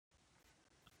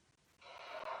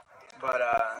But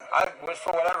I wish for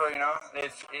whatever,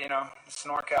 It's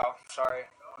NorCal. Sorry,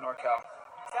 NorCal.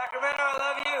 Sacramento, I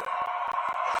love you.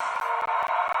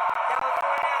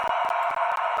 California,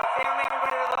 my family,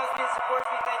 everybody that loves me and supports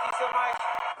me, thank you so much.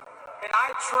 And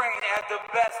I train at the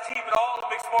best team in all of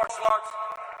mixed martial arts,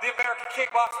 the American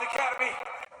Kickboxing Academy.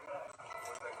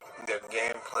 The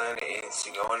game plan is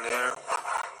you go in there,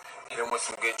 hit them with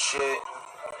some good shit,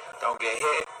 don't get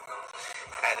hit,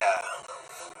 and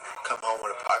come home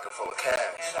with a pocket full of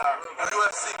cash.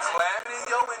 UFC slamming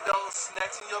your windows,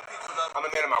 snatching your people up. I'm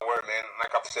a man of my word, man.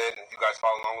 Like I've said, and you guys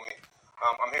follow along with me.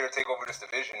 I'm here to take over this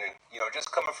division, and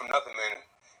just coming from nothing, man,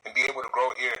 and be able to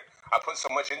grow here. I put so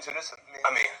much into this.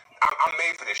 I mean, I'm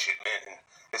made for this shit, man. And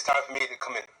it's time for me to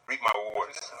come and reap my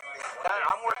rewards.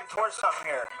 I'm working towards something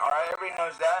here. All right, everybody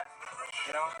knows that.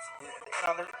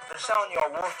 They're selling you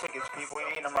all wolf tickets, people.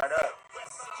 You're eating them right up.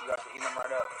 You guys are eating them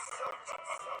right up.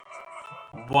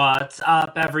 What's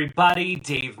up, everybody?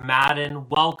 Dave Madden.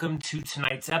 Welcome to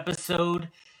tonight's episode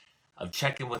of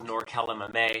Check-In with NorCal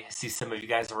MMA. I see some of you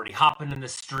guys already hopping in the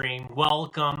stream.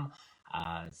 Welcome.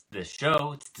 This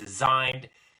show, it's designed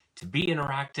to be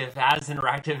interactive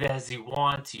as you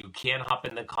want. You can hop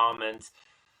in the comments.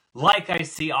 Like I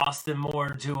see Austin Moore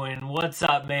doing. What's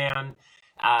up, man?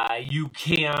 You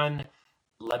can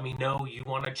let me know you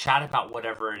want to chat about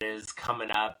whatever it is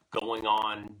coming up, going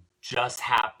on, just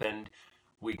happened.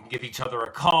 We can give each other a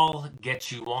call,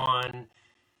 get you on,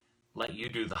 let you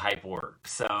do the hype work.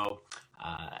 So,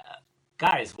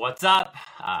 guys, what's up?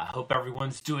 Hope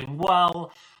everyone's doing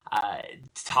well.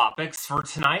 Topics for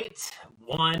tonight.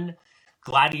 1,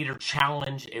 Gladiator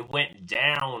Challenge. It went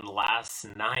down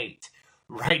last night.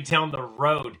 Right down the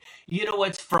road. You know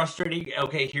what's frustrating?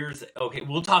 Okay,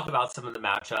 we'll talk about some of the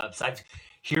matchups.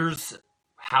 Here's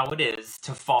how it is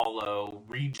to follow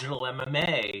regional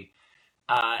MMA,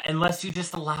 unless you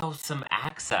just allow some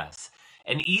access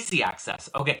and easy access.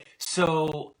 Okay,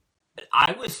 so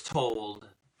I was told,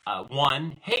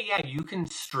 hey, yeah, you can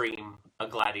stream a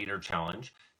Gladiator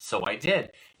Challenge. So I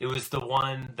did. It was the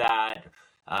one that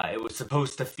it was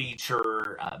supposed to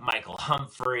feature Michael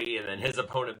Humphrey, and then his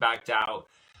opponent backed out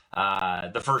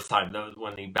the first time.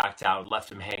 When he backed out,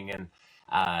 left him hanging.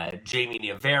 Jamie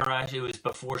Niavera. It was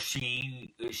before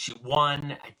she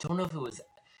won. I don't know if it was.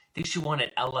 I think she won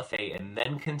at LFA and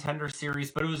then Contender Series,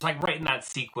 but it was like right in that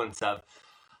sequence of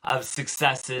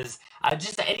successes.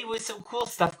 Anyway, some cool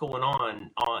stuff going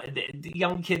on. The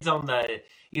young kids on the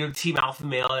Team Alpha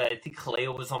Male. I think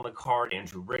Kaleo was on the card.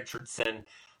 Andrew Richardson.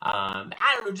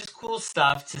 I don't know, just cool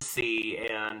stuff to see,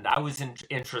 and I was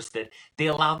interested. They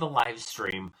allowed the live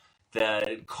stream.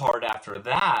 The card after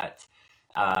that,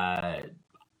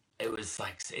 it was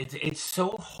like it's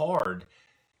so hard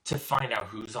to find out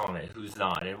who's on it, who's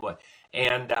not, and what.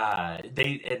 And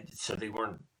so they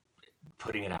weren't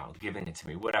putting it out, giving it to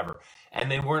me, whatever.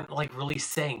 And they weren't like really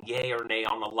saying yay or nay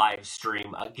on the live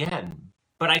stream again.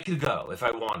 But I could go if I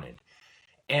wanted.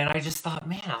 And I just thought,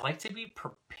 man, I like to be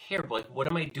prepared. Like, what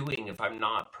am I doing if I'm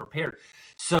not prepared?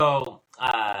 So,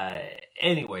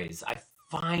 anyways, I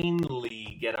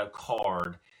finally get a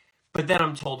card. But then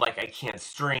I'm told, like, I can't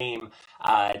stream.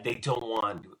 They don't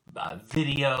want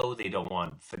video. They don't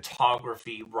want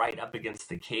photography right up against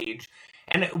the cage.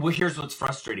 And here's what's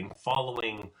frustrating.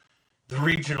 Following the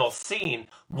regional scene,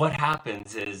 what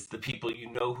happens is the people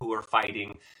who are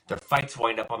fighting, their fights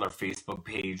wind up on their Facebook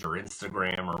page or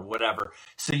Instagram or whatever.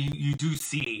 So you do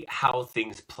see how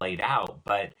things played out,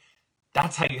 but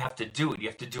that's how you have to do it. You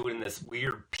have to do it in this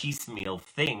weird piecemeal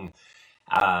thing.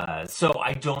 So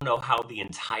I don't know how the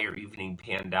entire evening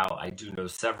panned out. I do know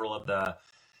several of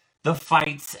the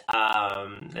fights.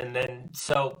 And then,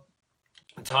 so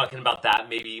talking about that,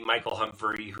 maybe Michael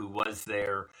Humphrey, who was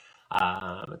there,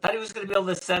 I thought he was going to be able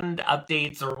to send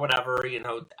updates or whatever.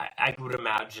 I would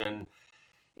imagine,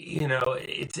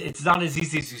 it's not as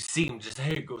easy as you seem. Just,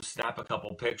 hey, go snap a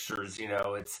couple pictures.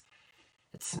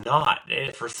 It's not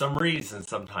for some reason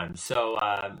sometimes. So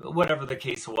whatever the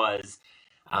case was,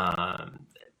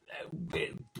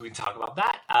 we can talk about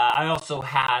that. I also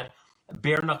had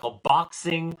bare knuckle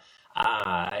boxing.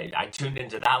 I tuned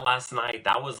into that last night.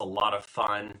 That was a lot of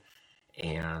fun,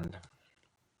 and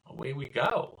away we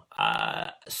go.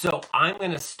 So I'm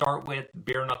going to start with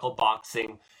bare knuckle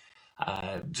boxing.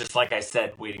 Just like I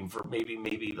said, waiting for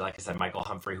maybe like I said, Michael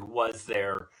Humphrey, who was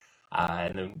there,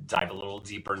 and then dive a little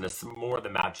deeper into some more of the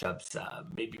matchups,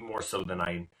 maybe more so than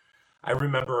I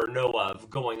remember or know of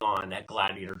going on at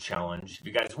Gladiator Challenge. If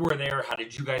you guys were there, how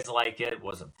did you guys like it?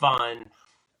 Was it fun?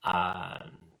 I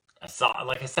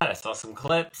saw some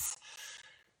clips.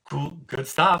 Cool, good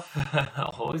stuff.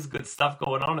 Always good stuff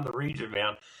going on in the region,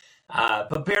 man.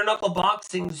 But bare knuckle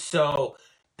boxing, so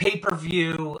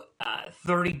pay-per-view,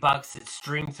 $30. It's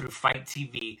streamed through Fight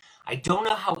TV. I don't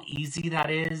know how easy that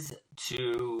is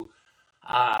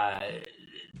uh,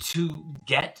 to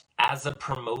get as a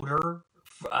promoter.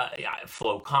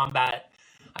 Flow Combat.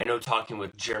 I know talking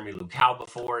with Jeremy Lucao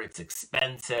before, it's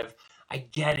expensive. I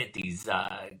get it. These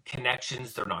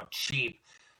connections, they're not cheap.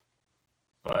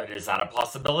 But is that a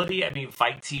possibility? I mean,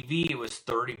 Fight TV, it was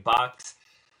 $30.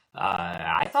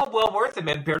 I thought well worth it,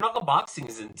 man. Bare knuckle boxing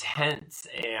is intense,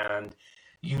 and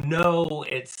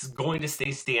it's going to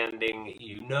stay standing.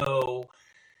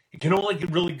 It can only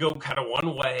really go kind of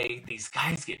one way. These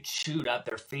guys get chewed up.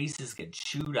 Their faces get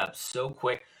chewed up so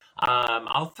quick.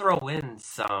 I'll throw in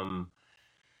some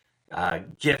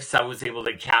gifts I was able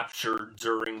to capture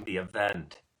during the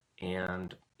event.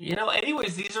 And,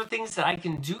 anyways, these are things that I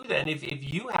can do then if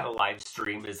you had a live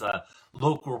stream as a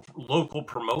local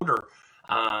promoter.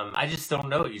 I just don't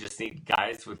know. You just need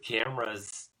guys with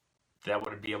cameras that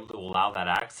would be able to allow that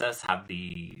access, have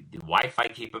the Wi-Fi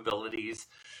capabilities.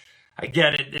 I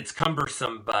get it. It's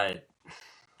cumbersome, but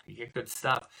you get good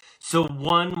stuff. So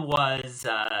one was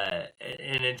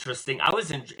an interesting. I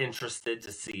was interested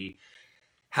to see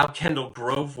how Kendall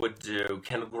Grove would do.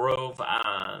 Kendall Grove,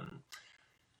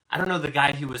 I don't know the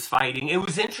guy he was fighting. It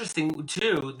was interesting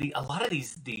too. A lot of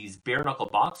these bare knuckle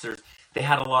boxers, they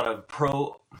had a lot of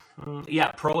pro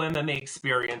MMA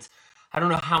experience. I don't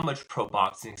know how much pro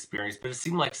boxing experience, but it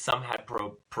seemed like some had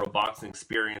pro boxing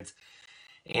experience.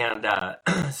 And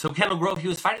so Kendall Grove, he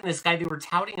was fighting this guy. They were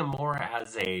touting him more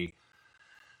as a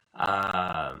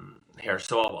here.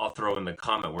 So I'll throw in the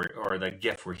comment or the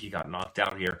GIF where he got knocked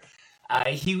out here.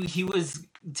 He was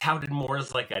touted more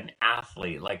as like an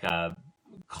athlete, like a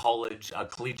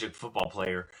collegiate football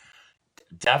player.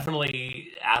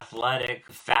 Definitely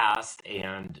athletic, fast,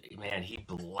 and man, he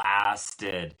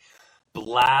blasted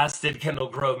Kendall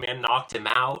Grove. Man, knocked him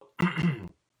out.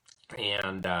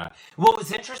 And what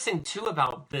was interesting too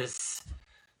about this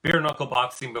bare knuckle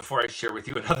boxing, before I share with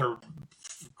you another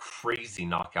crazy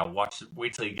knockout,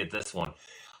 wait till you get this one.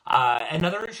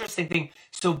 Another interesting thing,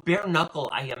 so bare knuckle,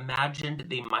 I imagined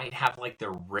they might have like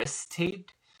their wrists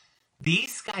taped.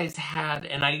 These guys had,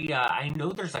 and I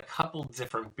know there's a couple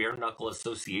different bare knuckle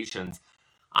associations.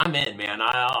 I'm in, man.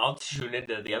 I'll tune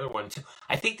into the other one too.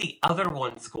 I think the other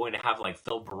one's going to have like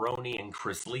Phil Baroni and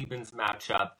Chris Liebens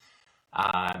matchup.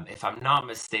 If I'm not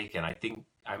mistaken, I think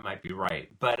I might be right.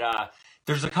 But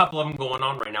there's a couple of them going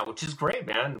on right now, which is great,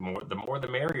 man. The more the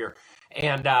merrier.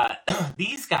 And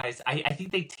these guys, I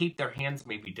think they tape their hands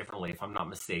maybe differently, if I'm not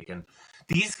mistaken.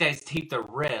 These guys tape their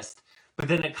wrist, but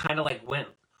then it kind of like went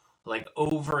like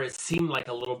over. It seemed like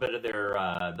a little bit of their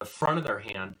the front of their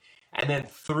hand, and then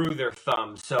through their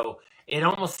thumb. So it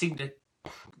almost seemed to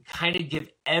kind of give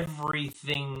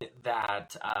everything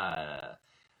that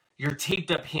your taped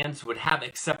up hands would have,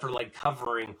 except for like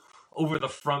covering over the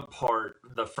front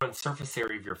surface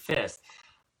area of your fist.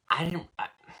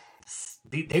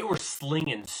 They were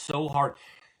slinging so hard.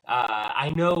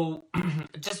 I know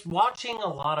just watching a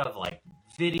lot of like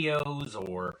videos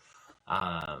or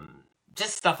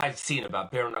just stuff I've seen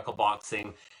about bare knuckle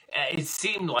boxing. It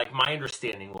seemed like my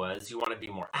understanding was you want to be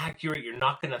more accurate. You're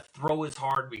not going to throw as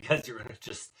hard because you're going to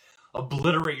just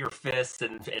obliterate your fists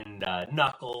and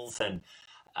knuckles. And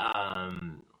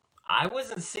I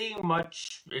wasn't seeing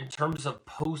much in terms of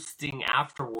posting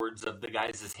afterwards of the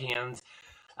guys' hands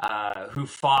who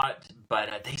fought,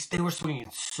 but they were swinging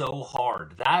so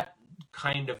hard. That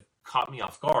kind of caught me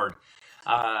off guard.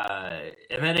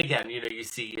 And then again, you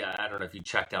see, I don't know if you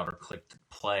checked out or clicked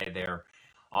play there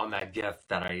on that GIF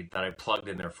that I plugged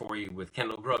in there for you with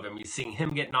Kendall Grove. I mean, seeing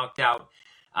him get knocked out.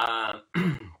 I'm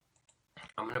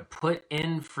going to put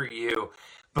in for you,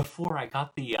 before I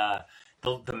got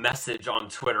the message on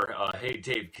Twitter, hey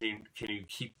Dave, can you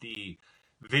keep the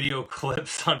video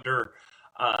clips under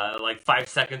like 5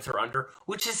 seconds or under?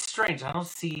 Which is strange. I don't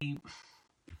see.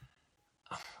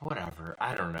 Whatever.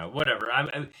 I don't know. Whatever.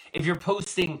 If you're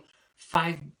posting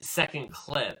 5-second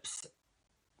clips,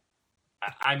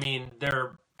 I mean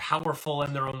they're powerful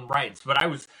in their own rights. But I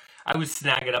was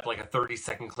snagging up like a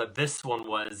 30-second clip. This one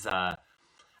was.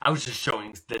 I was just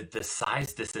showing the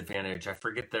size disadvantage. I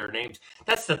forget their names.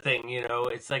 That's the thing,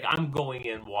 It's like I'm going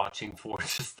in watching for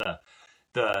just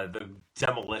the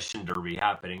demolition derby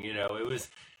happening.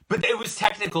 But it was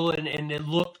technical and it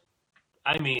looked.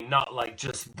 I mean, not like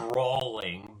just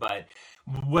brawling, but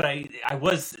what I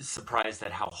was surprised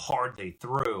at how hard they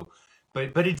threw.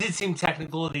 But it did seem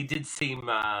technical. They did seem.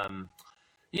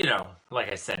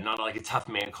 Like I said, not like a tough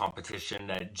man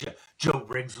competition. Joe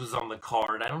Riggs was on the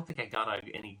card. I don't think I got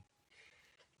any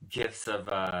gifts of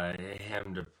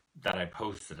him that I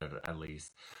posted at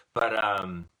least. But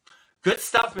good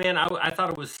stuff, man. I thought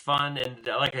it was fun, and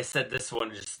like I said, this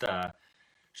one just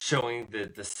showing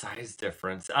the size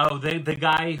difference. Oh, the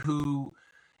guy who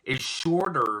is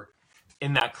shorter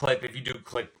in that clip, if you do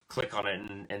click on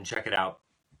it and check it out,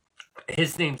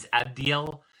 his name's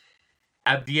Abdiel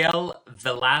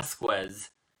Velasquez,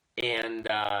 and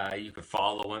you could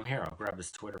follow him here. I'll grab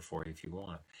his Twitter for you if you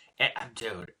want. And,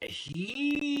 dude,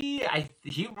 he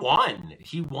won.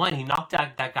 He won. He knocked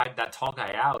that tall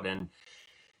guy out. And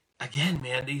again,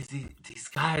 man, these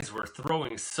guys were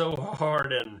throwing so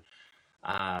hard, and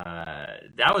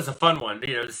that was a fun one.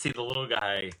 To see the little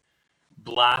guy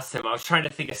blast him. I was trying to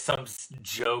think of some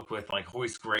joke with like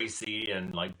Hoist Gracie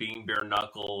and like being bare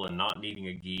knuckle and not needing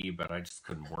a gi, but I just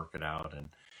couldn't work it out, and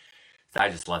I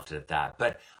just left it at that.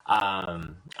 But I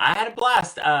had a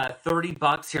blast.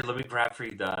 $30 here. Let me grab for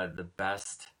you the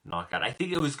best knockout. I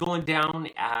think it was going down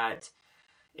at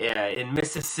in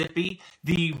Mississippi.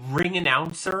 The ring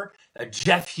announcer,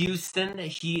 Jeff Houston.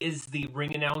 He is the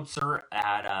ring announcer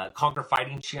at Conquer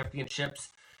Fighting Championships.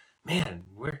 Man,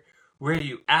 where are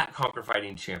you at Conquer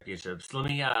Fighting Championships? Let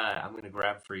me. I'm gonna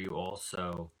grab for you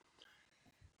also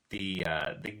the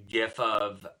GIF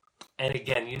of. And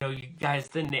again, you guys,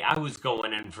 I was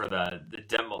going in for the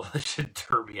demolition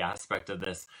derby aspect of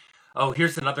this. Oh,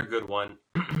 here's another good one.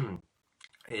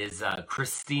 Is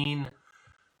Christine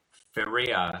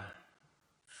Feria.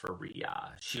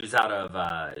 She was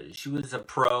she was a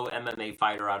pro MMA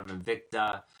fighter out of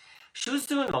Invicta. She was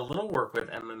doing a little work with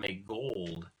MMA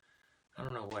Gold. I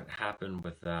don't know what happened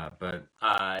with that, but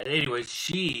anyways,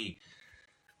 she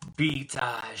beat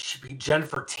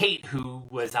Jennifer Tate, who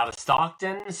was out of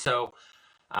Stockton. So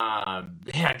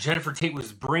Jennifer Tate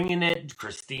was bringing it.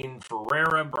 Christine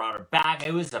Ferreira brought her back.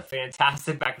 It was a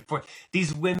fantastic back and forth.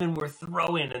 These women were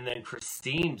throwing, and then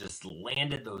Christine just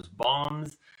landed those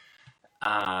bombs.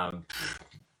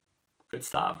 Good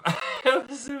stuff. It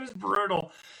was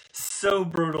brutal. So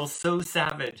brutal, so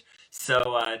savage.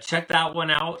 So check that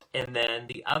one out. And then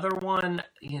the other one,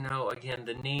 again,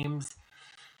 the names,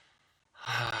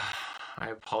 I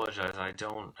apologize. I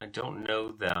don't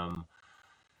know them.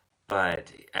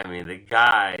 But I mean, the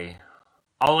guy,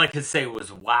 all I could say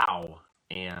was wow.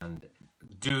 And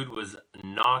dude was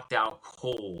knocked out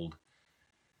cold.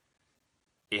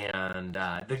 And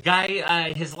the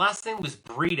guy, his last name was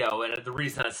Brito, and the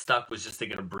reason that stuck was just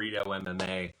thinking of Brito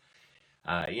MMA.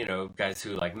 Guys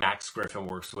who like Max Griffin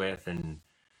works with, and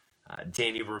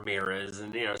Danny Ramirez,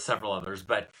 and several others.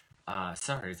 But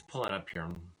sorry, it's pulling up here.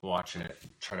 I'm watching it,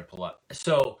 trying to pull up.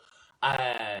 So,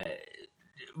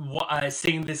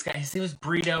 seeing this guy, his name was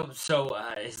Brito. So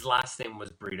his last name was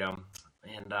Brito,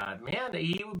 and man,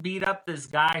 he beat up this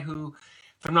guy who,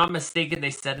 if I'm not mistaken, they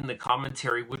said in the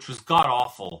commentary, which was god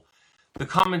awful. The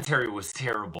commentary was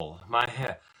terrible. Not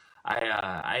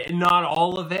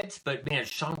all of it, but man,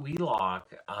 Sean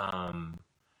Wheelock,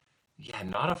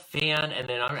 not a fan. And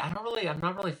then I'm not really a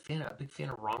big fan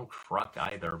of Ron Kruk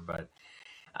either. But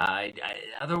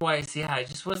otherwise, I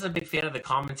just wasn't a big fan of the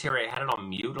commentary. I had it on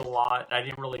mute a lot. I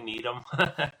didn't really need them.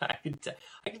 I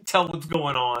can tell what's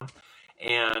going on.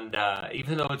 And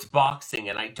even though it's boxing,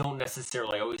 and I don't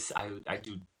necessarily always, I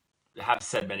do have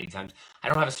said many times, I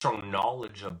don't have a strong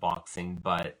knowledge of boxing,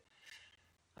 but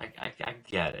I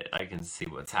get it. I can see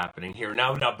what's happening here.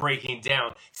 Now breaking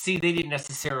down, see, they didn't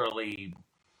necessarily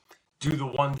do the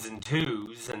ones and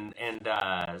twos and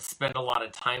spend a lot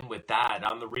of time with that.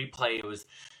 On the replay, it was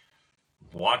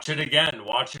watch it again.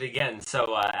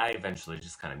 So I eventually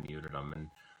just kind of muted them and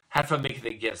had fun making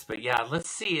the gifts. But yeah, let's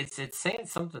see. It's saying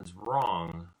something's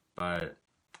wrong, but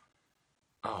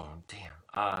oh damn.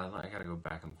 I gotta go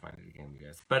back and find it again, you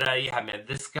guys. But man,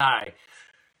 this guy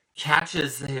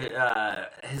catches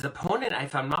his opponent.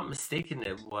 If I'm not mistaken,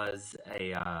 it was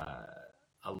a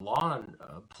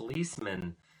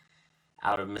policeman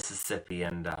out of Mississippi,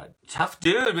 and tough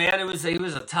dude, man. He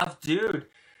was a tough dude.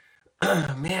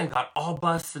 Man, got all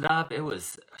busted up. It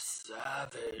was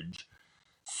savage.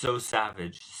 So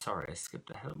savage. Sorry, I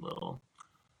skipped ahead a little.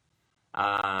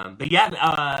 But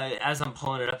yeah, as I'm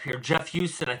pulling it up here, Jeff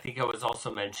Houston, I think I was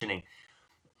also mentioning.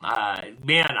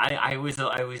 Man, I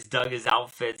always dug his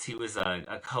outfits. He was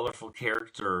a colorful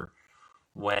character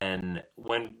when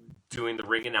doing the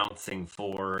ring announcing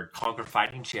for Conquer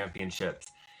Fighting Championships.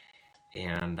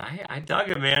 And I dug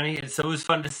him, man. So it was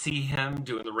fun to see him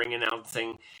doing the ring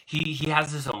announcing. He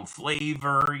has his own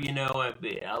flavor,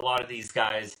 A lot of these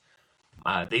guys,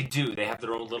 they have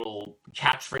their own little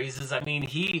catchphrases. I mean,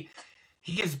 he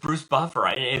gives Bruce Buffer,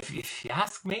 if you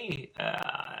ask me,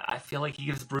 I feel like he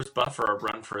gives Bruce Buffer a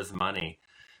run for his money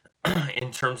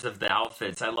in terms of the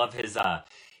outfits. I love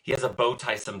he has a bow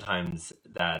tie sometimes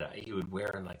that he would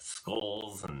wear in like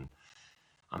skulls, and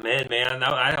I'm in, man.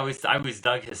 I always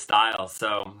dug his style.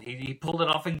 So he pulled it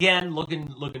off again,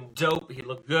 looking dope. He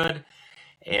looked good,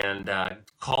 and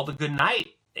called a good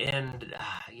night. And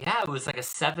yeah, it was like a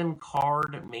 7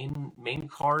 card main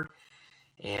card.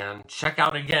 And check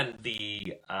out again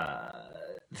the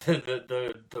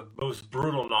the most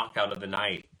brutal knockout of the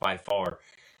night by far.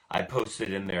 I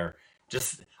posted in there.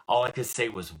 Just all I could say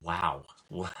was wow,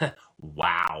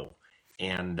 wow,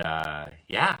 and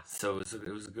yeah. So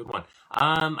it was a good one.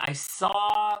 I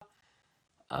saw.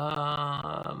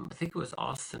 I think it was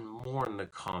Austin Moore in the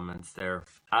comments there.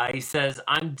 He says,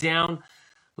 "I'm down.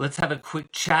 Let's have a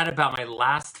quick chat about my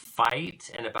last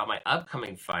fight and about my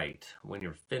upcoming fight. When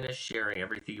you're finished sharing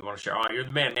everything you want to share." Oh, you're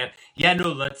the man, man. Yeah,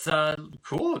 no, let's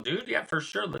cool, dude. Yeah, for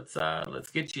sure.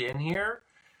 Let's get you in here.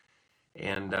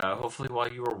 And hopefully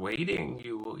while you were waiting,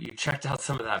 you checked out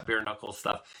some of that bare knuckle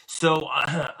stuff. So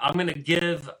I'm gonna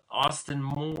give Austin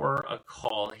Moore a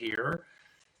call here.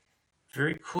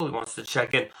 Very cool. He wants to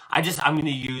check in. I'm gonna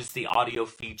use the audio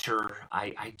feature.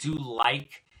 I do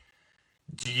like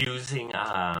using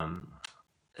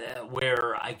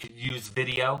where I could use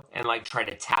video and like try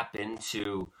to tap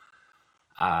into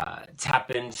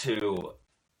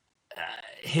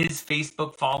his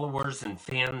Facebook followers and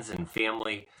fans and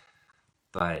family,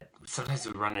 but sometimes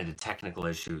we run into technical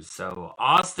issues. So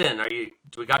Austin,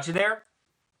 do we got you there?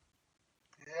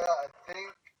 Yeah, I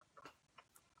think.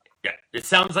 Yeah, it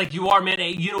sounds like you are, man.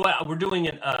 Hey, you know what? We're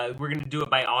gonna do it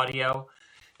by audio.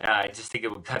 I just think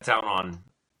it would cut down on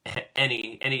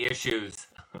any issues.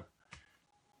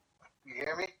 You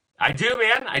hear me? I do,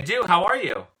 man. I do. How are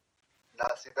you?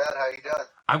 Not too bad. How you doing?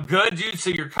 I'm good, dude.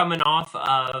 So you're coming off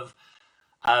of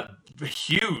a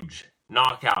huge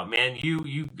knockout, man.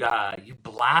 You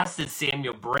blasted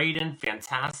Samuel Braden.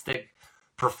 Fantastic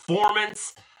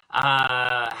performance.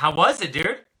 How was it,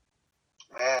 dude?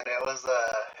 Man, it was.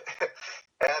 It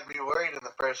had me worried in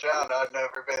the first round. I've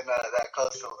never been that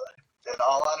close to. In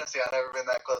all honesty, I've never been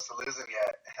that close to losing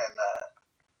yet, and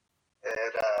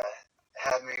it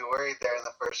had me worried there in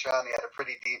the first round. He had a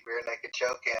pretty deep rear naked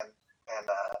choke in, and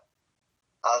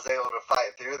I was able to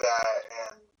fight through that.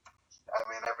 And I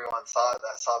mean, everyone saw it.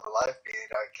 I saw the live feed.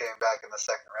 I came back in the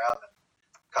second round and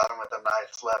caught him with a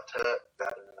nice left hook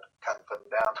that kind of put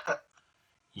him down.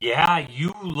 Yeah,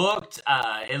 you looked.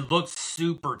 It looked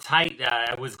super tight.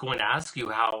 I was going to ask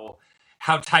you how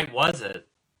tight was it?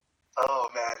 Oh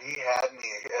man, he had me.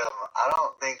 I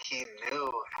don't think he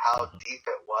knew how deep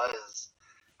it was.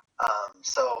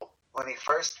 So when he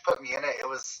first put me in it, it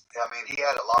was. I mean, he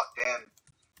had it locked in.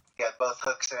 He had both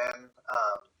hooks in.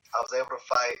 I was able to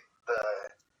fight the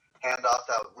handoff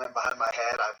that went behind my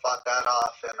head. I fought that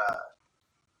off, and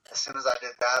as soon as I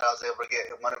did that, I was able to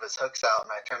get one of his hooks out,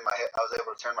 and I was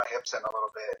able to turn my hips in a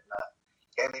little bit, and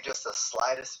gave me just the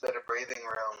slightest bit of breathing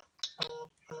room.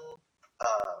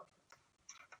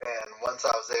 And once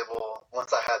I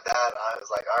had that, I was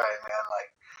like, all right, man, like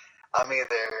I'm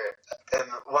either. And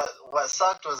what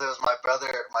sucked was it was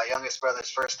my youngest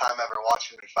brother's first time ever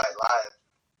watching me fight live.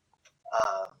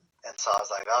 And so I was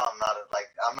like, oh, I'm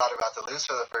not about to lose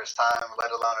for the first time, let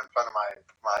alone in front of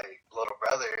my little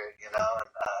brother, you know. And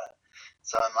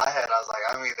so in my head, I was like,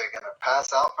 I'm either gonna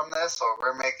pass out from this or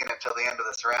we're making it till the end of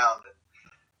this round. And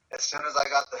as soon as I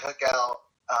got the hook out,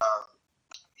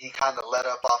 he kind of let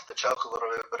up off the choke a little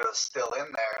bit, but it was still in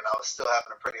there, and I was still having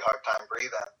a pretty hard time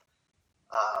breathing.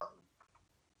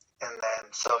 And then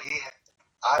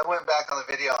I went back on the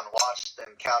video and watched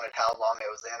and counted how long it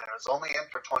was in, and it was only in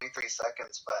for 23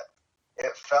 seconds, but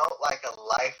it felt like a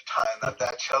lifetime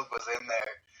that choke was in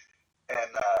there.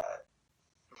 And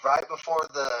right before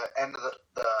the end of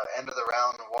the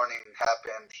round warning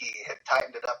happened, he had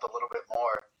tightened it up a little bit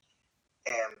more,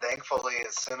 and thankfully,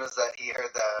 as soon as he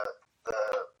heard the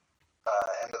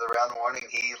end of the round warning,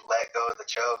 he let go of the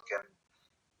choke, and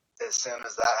as soon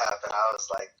as that happened, I was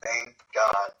like, thank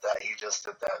God that he just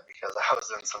did that, because I was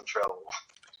in some trouble.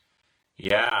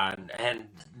 Yeah, and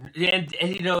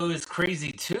you know, it was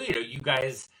crazy too. You know, you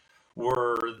guys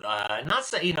were not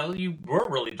so, you know, you were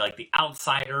really like the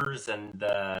outsiders and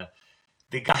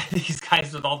these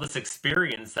guys with all this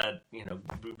experience that, you know,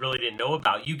 we really didn't know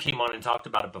about. You came on and talked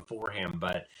about it beforehand,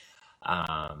 but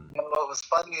What was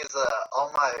funny is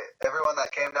everyone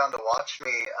that came down to watch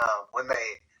me, when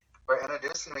they were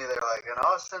introducing me, they're like, and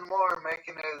Austin Moore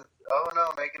making his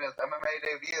MMA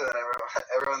debut, and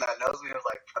everyone that knows me was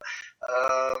like,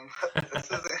 this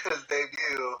isn't his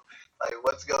debut, like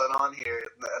what's going on here?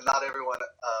 And not everyone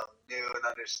knew and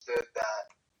understood that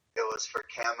it was for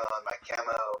camo, and my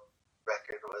camo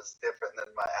record was different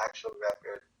than my actual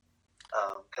record,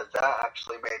 because that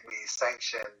actually made me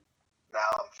sanction. Now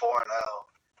I'm 4-0,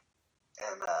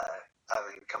 and I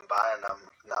mean combined I'm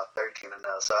now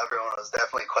 13-0. So everyone was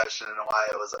definitely questioning why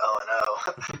it was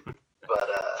 0-0. But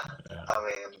I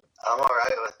mean, I'm all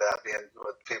right with that, being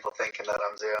with people thinking that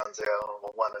I'm 0-0,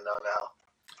 1-0 now.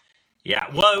 Yeah,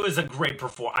 well, it was a great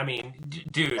performance. I mean,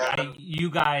 dude, Yeah. you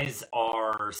guys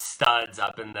are studs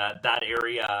up in that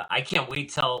area. I can't wait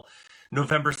till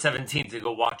November 17th to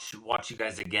go watch you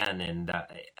guys again and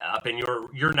up in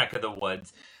your neck of the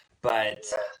woods. But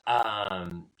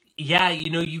yeah,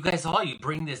 you know, you guys you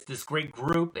bring this great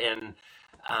group, and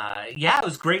yeah, it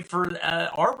was great for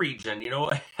our region. You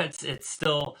know, it's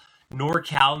still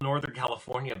NorCal, Northern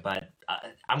California, but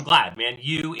I'm glad, man.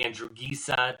 You, Andrew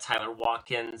Gisa, Tyler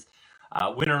Watkins.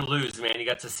 Win or lose, man, you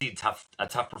got to see a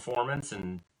tough performance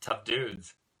and tough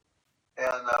dudes.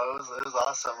 Yeah, no, it was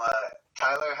awesome.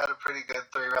 Tyler had a pretty good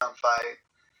 3-round fight.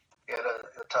 He had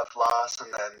a tough loss,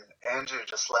 and then Andrew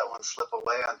just let one slip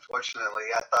away. Unfortunately,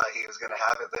 I thought he was going to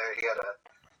have it there. He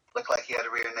looked like he had a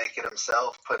rear naked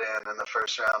himself put in the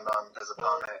first round on his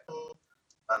opponent.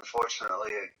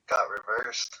 Unfortunately, it got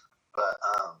reversed. But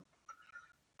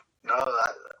no,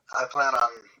 I plan on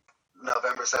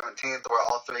November 17th. We're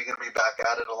all three going to be back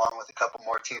at it, along with a couple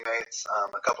more teammates.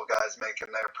 A couple guys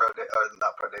making their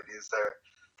their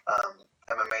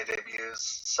MMA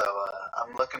debuts. So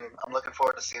I'm looking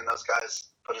forward to seeing those guys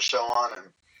put a show on, and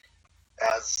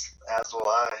as will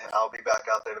I. I'll be back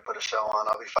out there to put a show on.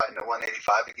 I'll be fighting at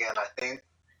 185 again, I think.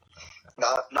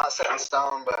 Not set in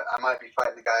stone, but I might be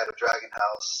fighting the guy at a Dragon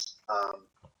House.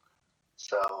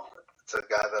 So it's a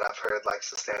guy that I've heard likes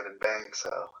to stand and bang.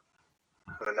 So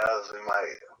who knows? We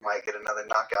might get another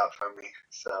knockout from me.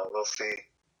 So we'll see.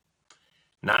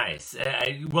 Nice.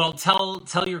 Well,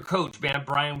 tell your coach, man,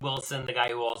 Brian Wilson, the guy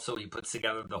who also he puts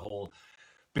together the whole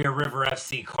Bear River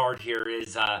FC card here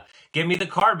is give me the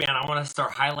card, man. I want to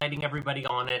start highlighting everybody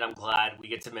on it. I'm glad we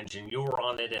get to mention you're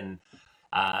on it and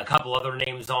a couple other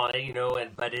names on it, you know.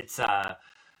 But it's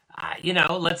you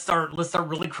know, let's start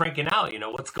really cranking out. You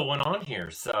know what's going on here.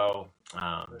 So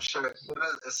sure.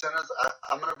 As soon as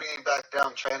I'm gonna be back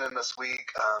down training this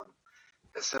week.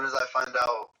 As soon as I find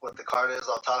out what the card is,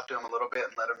 I'll talk to him a little bit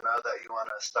and let him know that you want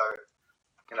to start,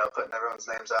 putting everyone's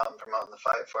names out and promoting the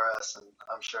fight for us. And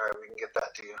I'm sure we can get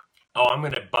that to you. Oh, I'm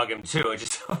gonna bug him too.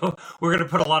 We're gonna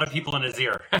put a lot of people in his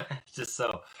ear, just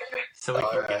so we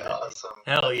can get it. Awesome.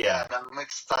 Hell yeah! I'm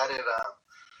excited.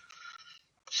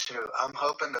 I'm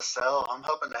hoping to sell. I'm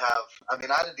hoping to have. I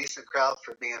mean, I had a decent crowd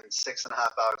for being 6.5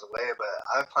 hours away, but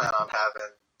I plan on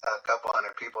having a couple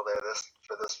hundred people there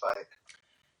for this fight.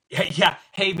 Yeah.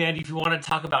 Hey, man, if you want to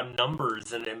talk about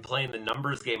numbers and playing the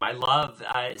numbers game, I love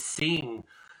seeing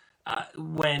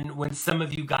when some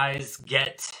of you guys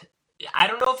get. I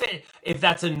don't know if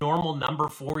that's a normal number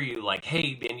for you. Like,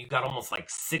 hey, man, you got almost like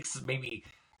 6, maybe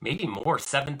more,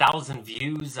 7,000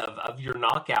 views of your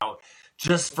knockout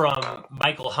just from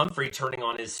Michael Humphrey turning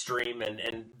on his stream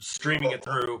and streaming it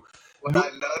through. What I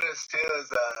noticed too is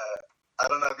I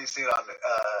don't know if you've seen on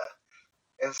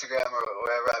Instagram or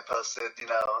wherever I posted,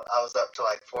 I was up to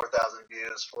like 4,000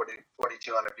 views,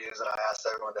 4,200 views, and I asked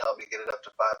everyone to help me get it up to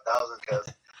 5,000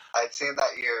 because I'd seen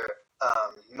that your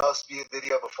most viewed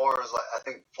video before was like, I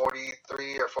think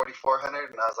 43 or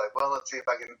 4,400, and I was like, well, let's see if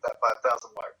I can hit that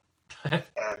 5,000 mark.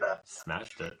 And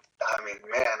smashed it. I mean,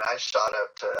 man, I shot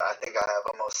up to, I think I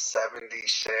have almost 70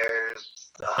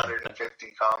 shares,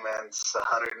 150 comments,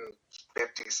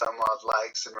 150 some odd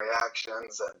likes and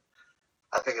reactions, and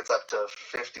I think it's up to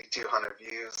 5,200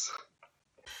 views.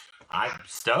 I'm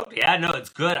stoked. Yeah, no, it's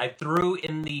good. I threw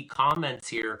in the comments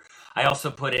here. I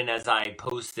also put in as I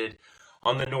posted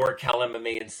on the NorCal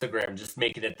MMA Instagram, just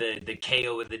making it the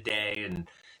KO of the day, and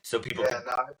so people. Yeah,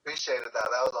 no, I appreciated that.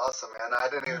 That was awesome, man. I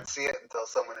didn't even see it until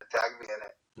someone had tagged me in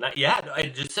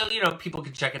it. Just so people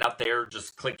can check it out there.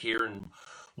 Just click here and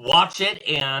watch it,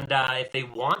 and if they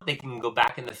want, they can go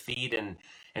back in the feed and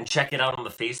check it out on the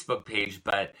Facebook page.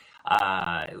 But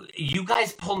you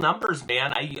guys pull numbers,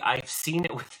 man. I've seen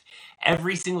it with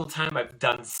every single time I've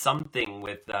done something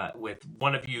with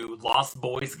one of you Lost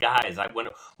Boys guys.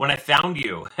 When I found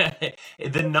you,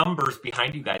 the numbers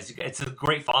behind you guys, it's a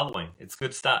great following. It's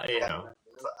good stuff, you know.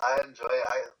 I enjoy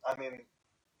it. I mean,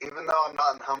 even though I'm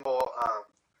not in Humble,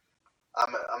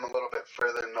 I'm a little bit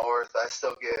further north. I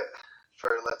still get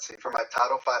for my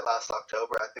title fight last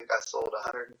October, I think I sold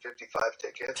 155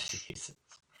 tickets. Jesus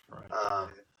Christ.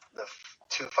 The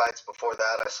 2 fights before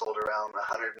that, I sold around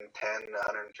 110 to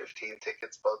 115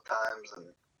 tickets both times,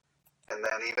 and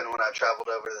then even when I traveled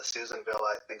over to Susanville,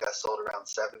 I think I sold around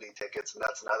 70 tickets, and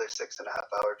that's another 6.5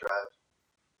 hour drive.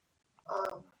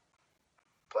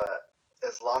 But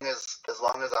as long as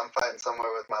I'm fighting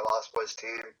somewhere with my Lost Boys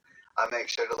team, I make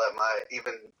sure to let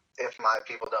even if my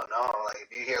people don't know, like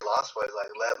if you hear Lost Boys,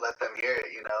 like let them hear it.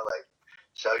 Like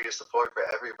show your support for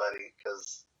everybody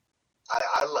because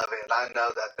I love it and I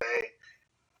know that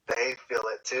they feel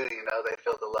it too. They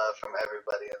feel the love from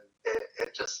everybody and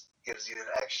it just gives you an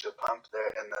extra pump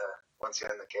there once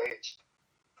you're in the cage.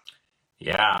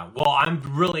 Yeah, well, I'm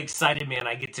really excited, man.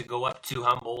 I get to go up to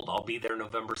Humboldt. I'll be there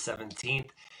November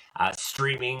 17th,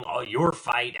 streaming all your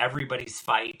fight, everybody's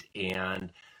fight,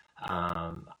 and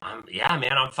yeah,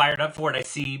 man, I'm fired up for it. I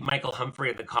see Michael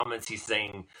Humphrey in the comments. He's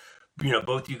saying,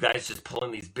 both you guys just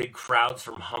pulling these big crowds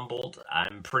from Humboldt.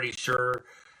 I'm pretty sure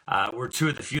we're two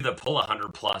of the few that pull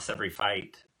 100 plus every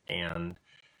fight, and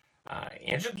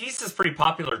Andrew Geese is pretty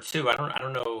popular too. I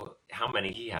don't know how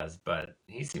many he has, but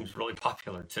he seems really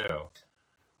popular too.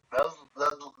 The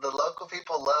local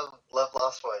people love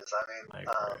Lost Boys. I mean,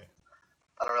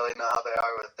 I don't really know how they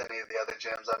are with any of the other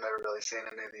gyms. I've never really seen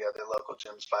any of the other local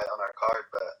gyms fight on our card,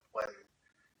 but when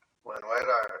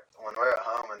we're at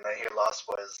home and they hear Lost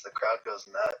Boys, the crowd goes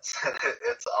nuts.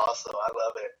 It's awesome. I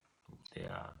love it.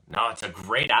 Yeah, no, it's a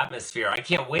great atmosphere. I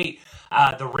can't wait.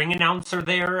 The ring announcer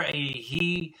there,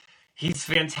 he's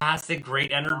fantastic.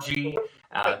 Great energy.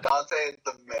 Dante's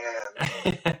the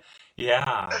man.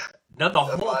 Yeah, no, the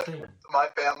whole thing. My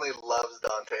family loves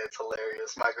Dante. It's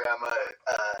hilarious. My grandma,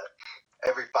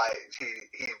 every fight,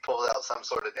 he pulls out some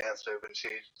sort of dance move, and she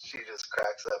just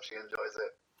cracks up. She enjoys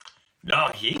it.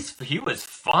 No, he was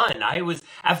fun.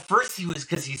 At first he was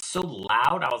because he's so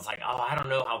loud. I was like, oh, I don't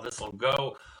know how this will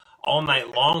go all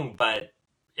night long, but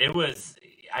it was.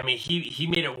 I mean, he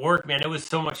made it work, man. It was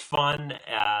so much fun.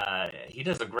 He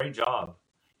does a great job.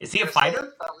 Is he a fighter?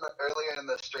 Something earlier in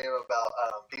the stream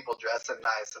about people dressing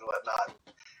nice and whatnot.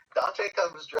 Dante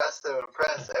comes dressed to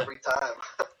impress every time.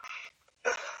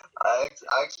 I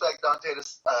expect Dante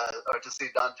to see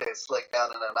Dante slick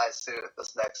down in a nice suit at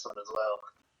this next one as well.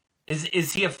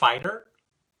 Is he a fighter?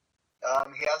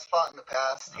 He has fought in the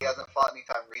past. He hasn't fought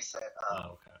anytime recent.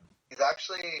 Okay. He's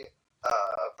actually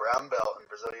a brown belt in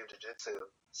Brazilian Jiu-Jitsu,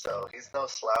 so he's no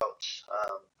slouch.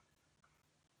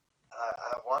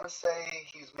 I want to say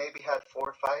he's maybe had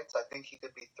 4 fights. I think he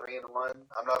could be 3-1.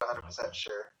 I'm not 100%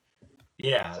 sure.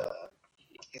 Yeah. But,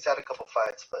 he's had a couple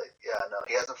fights, but yeah, no,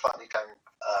 he hasn't fought anytime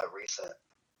recent.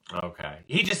 Okay.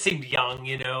 He just seemed young,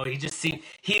 He just seemed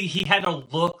he had to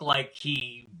look like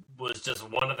he was just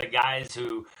one of the guys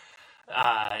who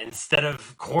instead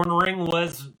of cornering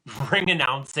was ring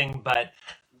announcing, but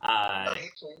no, he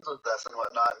trains with us and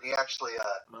whatnot. And he actually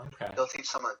he'll teach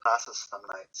some of the classes some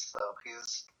nights. So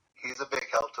he's a big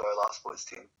help to our Lost Boys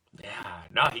team. Yeah,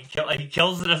 no, he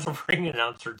kills it as a ring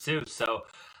announcer too. So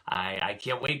I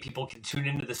can't wait. People can tune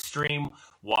into the stream,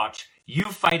 watch you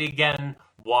fight again,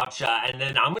 watch, and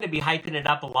then I'm going to be hyping it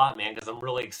up a lot, man, because I'm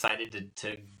really excited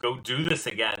to go do this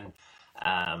again.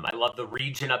 I love the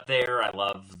region up there. I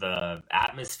love the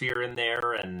atmosphere in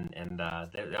there, and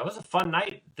that was a fun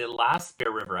night. The last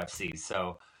Bear River FC,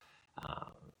 so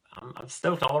I'm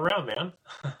stoked all around, man.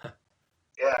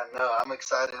 Yeah, no, I'm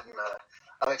excited, and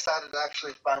I'm excited to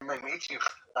actually finally meet you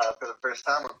for the first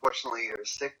time. Unfortunately, you were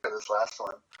sick for this last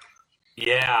one.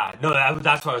 Yeah, no,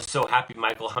 that's why I was so happy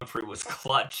Michael Humphrey was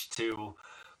clutch to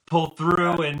pull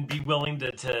through and be willing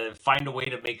to find a way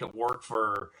to make it work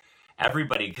for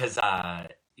everybody. Because,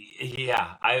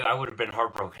 yeah, I would have been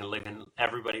heartbroken leaving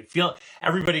everybody,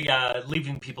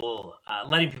 leaving people,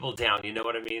 letting people down. You know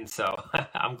what I mean? So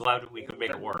I'm glad we could make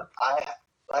it work.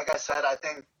 Like I said, I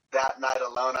think that night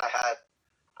alone, I had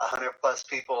 100+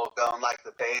 people go and like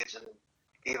the page, and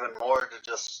even more to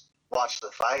just watch the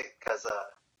fight because,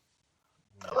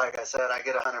 like I said, I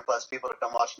get 100+ people to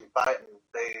come watch me fight, and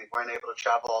they weren't able to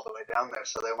travel all the way down there,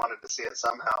 so they wanted to see it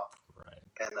somehow. Right.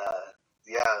 And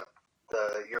yeah,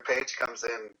 your page comes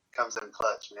in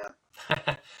clutch,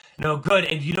 man. No, good.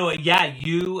 And yeah,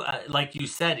 you like you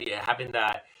said, having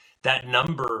that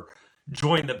number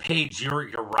join the page, you're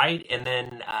right. And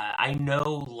then I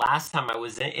know last time I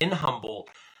was in Humboldt,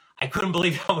 I couldn't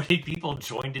believe how many people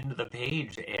joined into the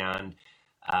page, and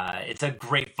it's a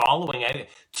great following.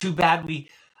 Too bad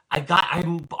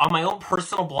I'm on my own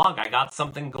personal blog. I got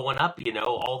something going up,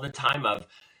 all the time of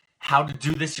how to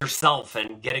do this yourself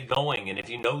and get it going. And if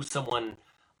you know someone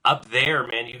up there,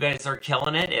 man, you guys are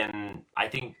killing it. And I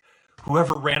think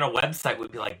whoever ran a website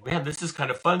would be like, man, this is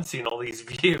kind of fun seeing all these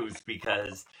views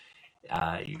because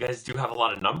you guys do have a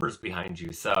lot of numbers behind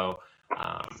you. So,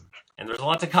 and there's a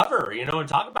lot to cover, and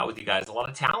talk about with you guys, a lot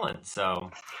of talent.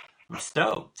 So I'm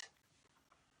stoked.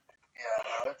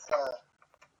 Yeah, no,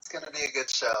 it's going to be a good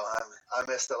show. I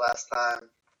missed it last time.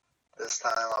 This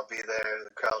time I'll be there. The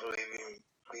crowd will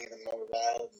be even more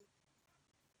wild.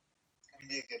 It's going to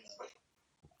be a good one.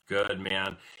 Good,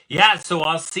 man. Yeah, so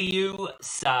I'll see you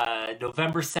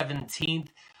November 17th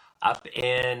up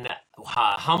in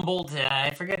Humboldt. I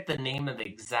forget the name of the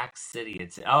exact city.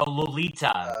 It's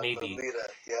Lolita, maybe. Lolita,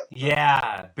 yep.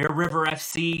 Yeah, Bear River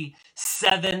FC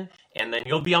 7, and then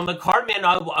you'll be on the card, man.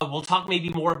 We'll talk maybe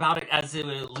more about it as it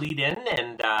will lead in,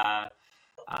 and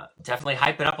definitely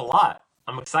hype it up a lot.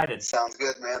 I'm excited. Sounds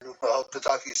good, man. Well, hope to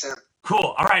talk to you soon.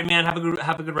 Cool. All right, man. Have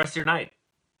a good rest of your night.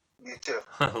 You too.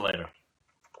 Later.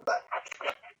 Bye.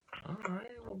 All right.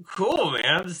 Well, cool,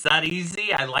 man. It's that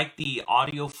easy. I like the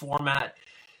audio format.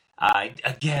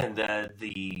 Again,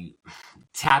 the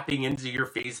tapping into your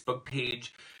Facebook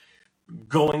page,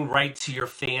 going right to your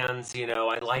fans. You know,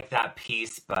 I like that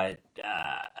piece, but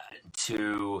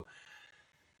to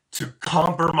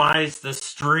compromise the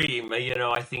stream, you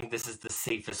know, I think this is the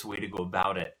safest way to go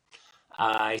about it.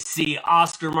 I see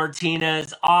Oscar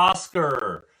Martinez.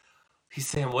 Oscar. He's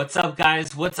saying, "What's up,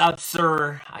 guys? What's up,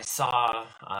 sir?" I saw,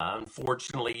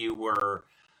 unfortunately, you were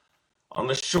on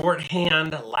the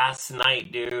shorthand last night,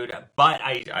 dude. But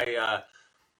I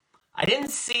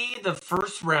didn't see the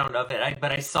first round of it.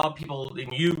 But I saw people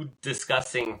and you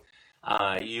discussing.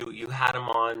 You had him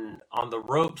on the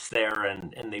ropes there,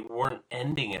 and they weren't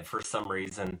ending it for some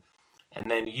reason. And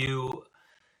then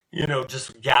you know,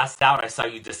 just gassed out. I saw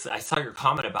your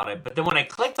comment about it, but then when I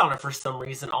clicked on it for some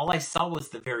reason, all I saw was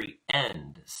the very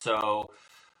end. So,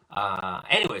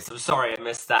 anyways, I'm sorry I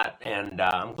missed that, and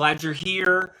I'm glad you're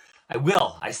here.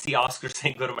 I see Oscar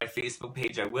saying go to my Facebook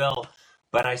page. I will,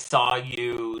 but I saw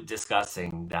you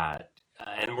discussing that,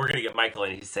 and we're gonna get Michael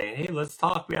in. He's saying, "Hey, let's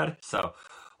talk, man." So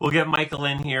we'll get Michael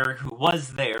in here, who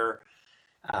was there.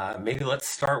 Maybe let's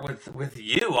start with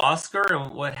you, Oscar,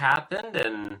 and what happened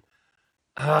and.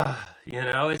 You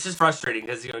know, it's just frustrating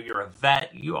because, you know, you're a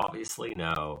vet. You obviously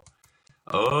know.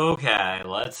 Okay,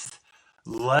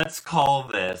 let's call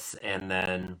this, and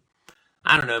then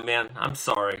I don't know, man. I'm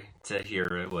sorry to hear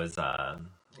it was,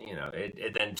 you know,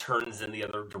 it then turns in the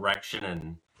other direction,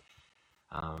 and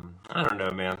I don't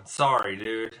know, man. Sorry,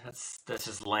 dude. That's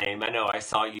just lame. I know. I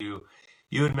saw you.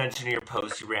 You had mentioned in your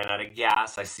post you ran out of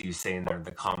gas. I see you saying there in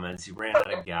the comments you ran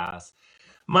out of gas.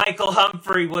 Michael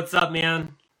Humphrey, what's up,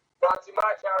 man? Not too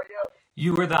much. How are you?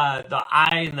 You were the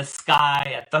eye in the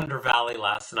sky at Thunder Valley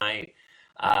last night.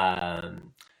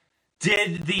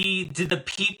 Did the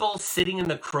people sitting in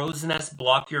the crow's nest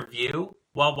block your view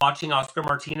while watching Oscar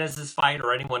Martinez's fight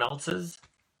or anyone else's?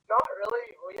 Not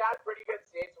really. We had pretty good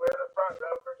seats. We were in the front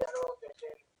row for general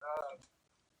admission.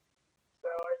 So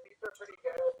our seats are pretty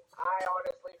good. I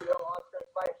honestly feel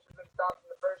Oscar's fight should have been stopped in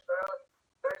the first round.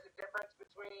 There's a difference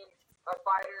between a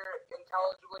fighter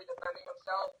intelligibly defending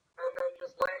himself and then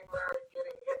just laying there and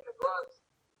getting hit in the gloves.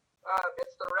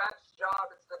 It's the ref's job,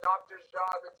 it's the doctor's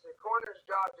job, it's the corner's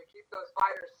job to keep those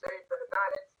fighters safe. And in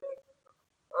that instant,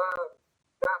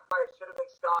 that fight should have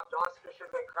been stopped. Oscar should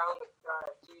have been crowned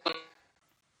TJ.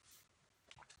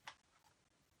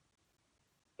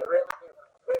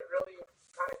 It really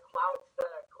kind of clouds the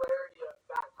clarity of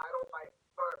that title fight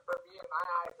for me in my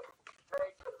eyes. It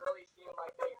makes it really seem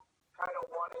like they kind of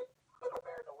wanted Little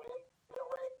Bear to win in a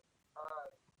way,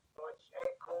 which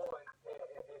ain't cool, and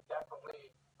it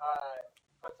definitely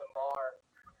puts a bar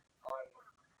on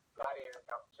Gladiator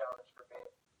Challenge for me.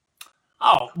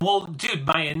 Oh, well, dude,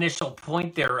 my initial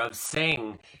point there of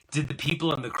saying, did the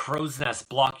people in the crow's nest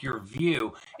block your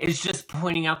view, is just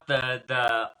pointing out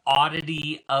the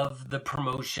oddity of the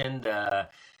promotion,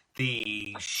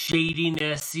 the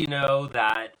shadiness, you know,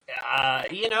 that,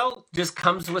 you know, just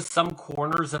comes with some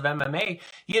corners of MMA.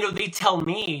 You know, they tell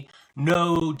me,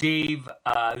 no, Dave,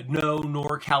 no,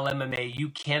 NorCal MMA, you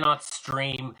cannot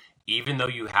stream, even though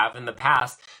you have in the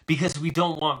past, because we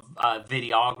don't want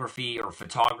videography or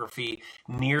photography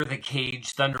near the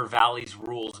cage. Thunder Valley's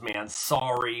rules, man.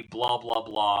 Sorry, blah, blah,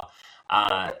 blah.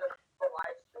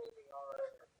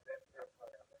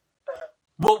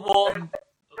 Well,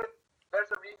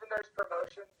 there's a reason there's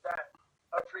promotions that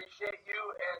appreciate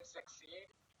you and succeed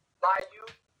by you,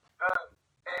 and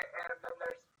then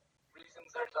there's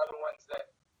reasons there's other ones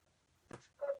that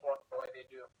perform the way they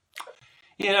do.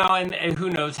 You know, and who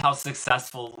knows how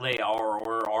successful they are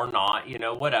or are not, you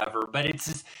know, whatever. But it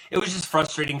was just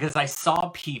frustrating because I saw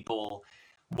people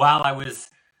while I was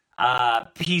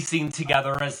piecing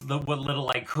together what little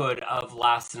I could of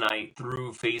last night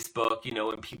through Facebook, you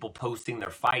know, and people posting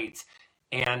their fights.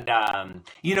 And,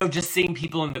 you know, just seeing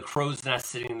people in the crow's nest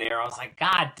sitting there, I was like,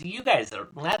 God, you guys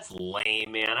that's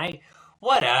lame, man.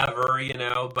 Whatever, you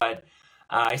know, but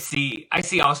I see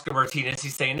Oscar Martinez,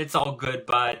 he's saying it's all good,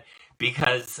 but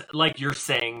because, like you're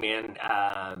saying, man,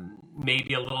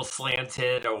 maybe a little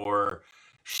slanted or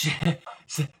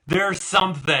there's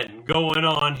something going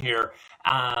on here.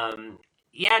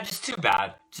 Yeah, just too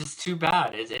bad. Just too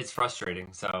bad. It's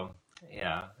frustrating. So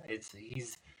yeah,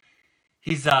 he's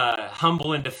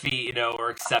humble in defeat,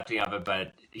 or accepting of it,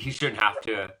 but he shouldn't have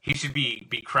to. He should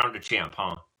be crowned a champ,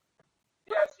 huh?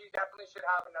 Yes, he definitely should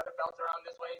have another belt around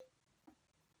his waist.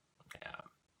 Yeah.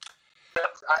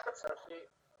 I associate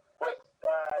with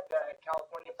the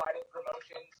California Fighting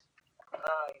Promotions.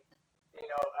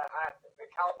 The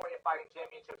California Fighting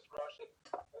Championships promotion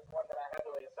is one that I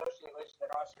heavily associate with,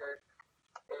 that Oscar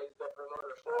is the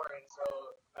promoter for, and so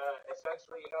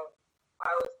essentially,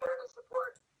 I was there to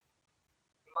support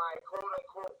my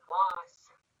quote-unquote boss,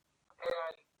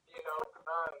 and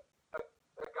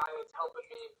a guy that's helping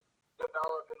me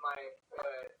develop in my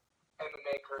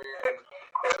MMA career, and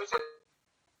it was just.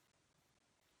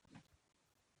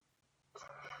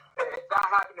 If that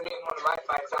happened to me in one of my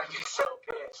fights, I'd be so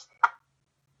pissed.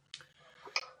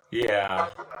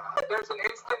 Yeah. There's an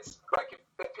instance, like, if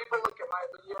people look at my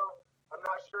video, I'm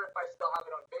not sure if I still have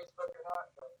it on Facebook or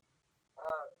not, but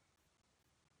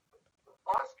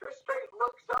Oscar straight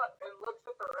looks up and looks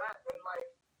at the ref and,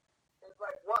 is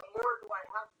like, what more do I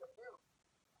have to do?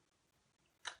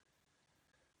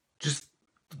 Just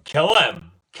kill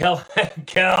him. Kill.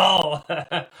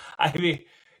 I mean,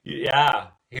 yeah.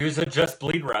 He was a just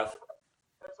bleed ref.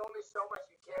 There's only so much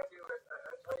you can do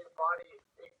until your body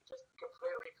just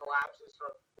completely collapses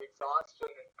from exhaustion,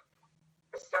 and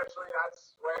essentially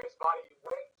that's where his body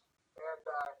went. And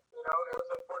it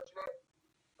was unfortunate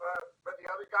for the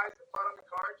other guys that fought on the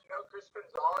card. Chris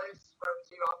Gonzalez from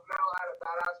Team Alpha Male had a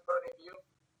badass pro debut,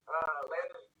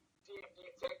 landed a TMD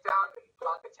takedown and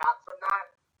got the tap from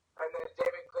that. And then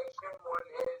David Klingstrom won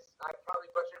his. I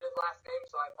probably butchered his last name,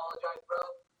 so I apologize, bro.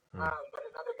 But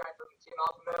another guy from Team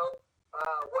Alpha Male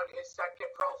won his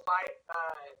second pro fight.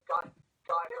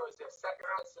 It was a second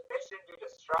round submission due to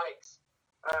strikes.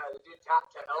 The dude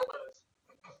tapped to elbows.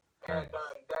 And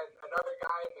then another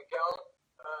guy, Miguel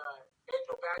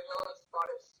Angel Banuelos,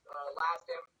 fought his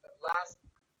last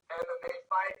MMA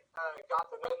fight.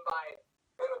 Got the win by,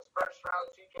 it was first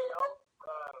round TKO.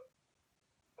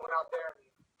 Went out there and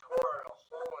tore a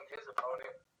hole in his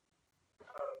opponent.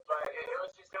 But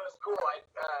it was cool. I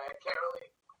can't really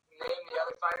name the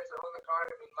other fighters that won the card.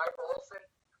 I mean, Michael Olson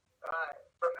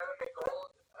from MMA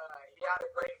Gold, he had a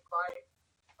great fight.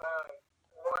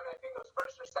 Won, I think it was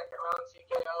first or second round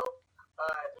TKO.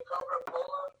 The Cobra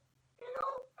Polo,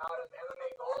 out of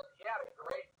MMA Gold, he had a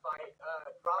great fight.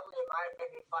 Probably, in my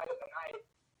opinion, fight of the night.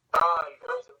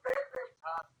 It was a very, very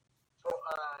tough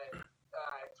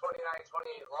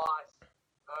 29-28 loss.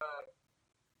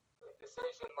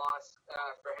 Decision loss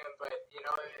for him, but it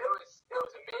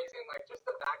was amazing, like, just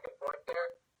the back and forth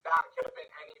there. That could have been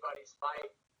anybody's fight.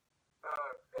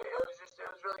 It was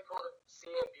really cool to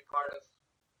see and be part of,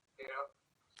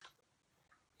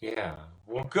 Yeah,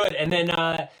 well, good. And then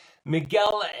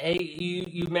Miguel,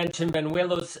 you mentioned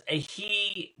Banuelos.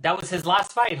 That was his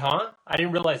last fight, huh? I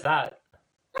didn't realize that.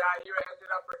 Yeah, he ended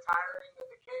up retiring in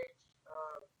the cage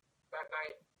that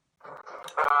night.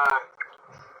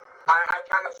 I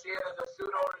kind of see it as a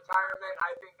pseudo retirement.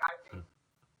 I think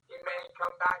he may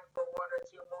come back for one or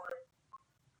two more.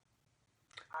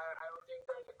 I don't think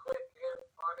there's a quit in him,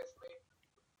 honestly.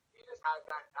 He just has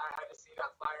that. I just see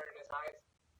that fire in his eyes.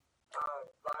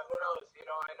 But who knows?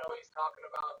 I know he's talking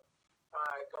about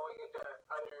going into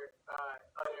other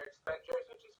expenditures,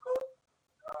 which is cool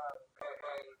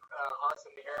and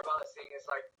awesome to hear about. Seeing as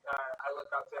I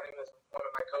look up to him as one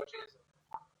of my coaches, and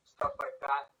stuff like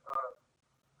that.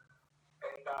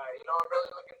 I'm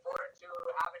really looking forward to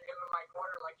having him in my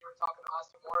corner, like you were talking to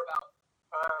Austin more about.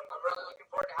 I'm really looking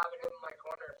forward to having him in my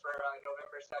corner for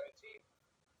November 17th.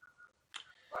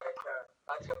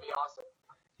 That's going to be awesome.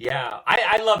 Yeah,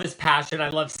 I love his passion. I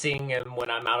love seeing him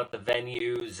when I'm out at the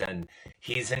venues and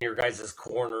he's in your guys'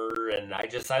 corner. And I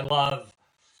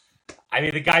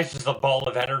mean, the guy's just a ball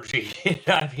of energy.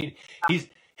 I mean,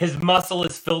 his muscle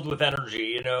is filled with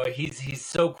energy. He's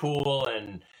so cool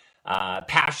and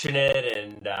passionate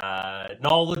and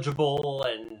knowledgeable,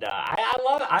 and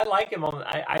I like him.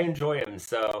 I enjoy him.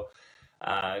 So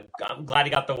I'm glad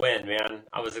he got the win, man.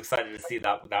 I was excited to see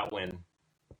that win.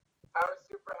 I was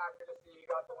super happy to see you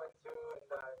got the win too, and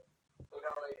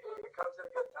it comes at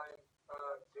a good time.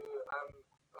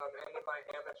 I'm ending my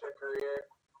amateur career.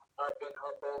 I've been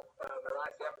humble. My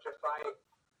last amateur fight,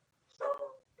 so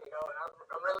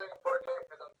I'm really looking forward to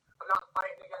it because I'm not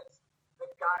fighting against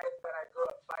the guys that I grew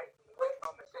up fighting with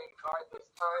on the same card this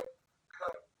time.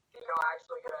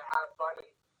 Actually gonna have fun and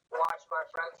watch my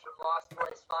friends from Lost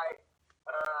Boys fight.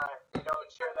 and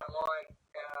cheer them on.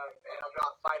 And I'm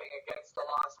not fighting against the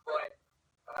lost boy,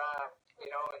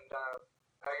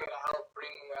 I gotta help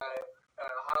bring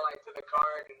highlight to the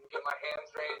card and get my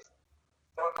hands raised.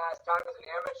 One last time as an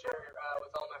amateur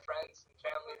with all my friends and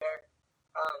family there.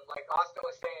 Like Austin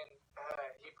was saying,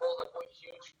 he pulls a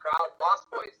huge crowd.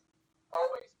 Lost Boys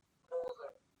always pulls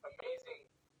an amazing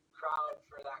crowd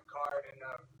for that card. And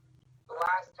the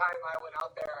last time I went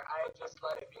out there, I had just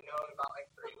let it be known about like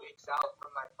 3 weeks out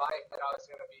from my fight that I was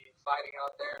going to be fighting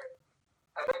out there.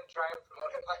 I didn't try and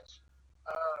promote it much,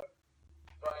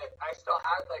 but I still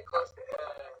had like close to 80,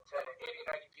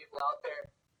 90 people out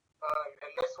there.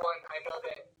 And this one, I know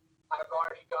that I've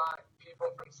already got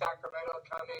people from Sacramento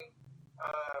coming.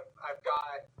 I've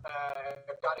got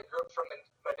a group from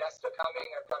Modesto coming.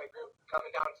 I've got a group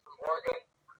coming down from Oregon.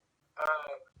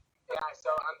 So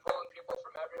I'm pulling people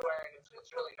from everywhere, and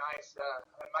it's really nice.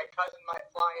 And my cousin might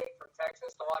fly in from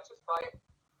Texas to watch us fight,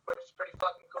 which is pretty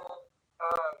fucking cool.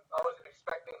 I wasn't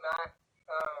expecting that,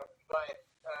 but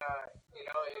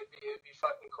it'd be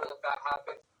fucking cool if that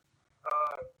happens.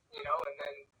 And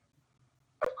then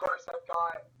of course I've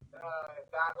got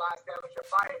that last amateur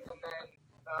fight, and then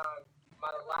my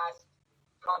last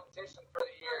competition for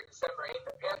the year, December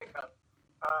 8th at Panda Cup,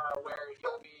 where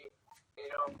you'll be,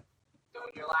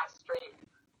 doing your last stream.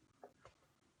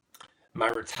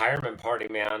 My retirement party,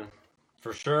 man,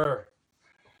 for sure.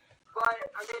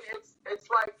 But I mean, it's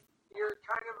like you're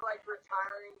kind of like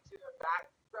retiring to the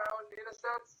background in a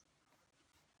sense.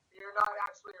 You're not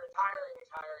actually retiring.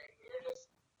 You're just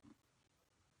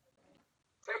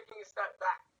taking a step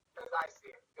back, as I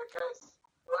see it, because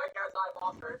like as I've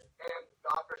offered, and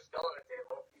the offer's still on the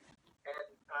table,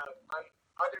 and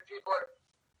other people,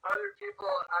 I'm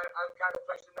kind of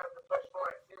pushing them to push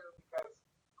for it too, because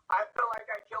I feel like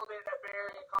I killed it at Bay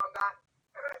Area Combat,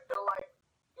 and I feel like,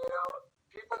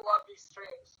 people love these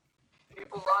streams.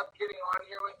 People love getting on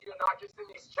here with you, not just in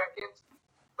these check-ins,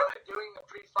 but doing the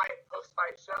pre-fight,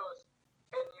 post-fight shows,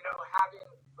 and, having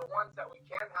the ones that we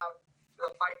can have the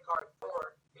fight card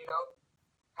for,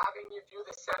 having you do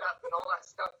the setup and all that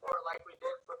stuff for it, like we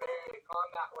did for Bay Area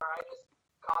Combat, where I just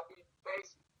copied,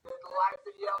 paste, did the live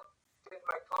video, did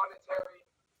my commentary,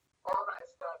 all that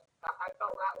stuff. I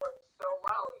felt that worked so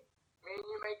well. Me and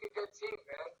you make a good team,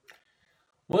 man.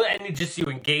 Well, and you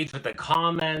engage with the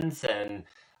comments and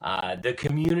the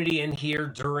community in here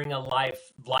during a live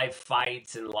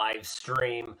fights and live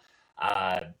stream.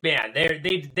 Man,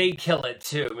 they kill it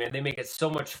too. Man, they make it so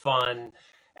much fun.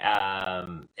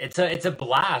 It's a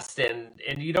blast, and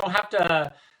you don't have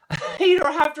to you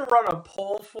don't have to run a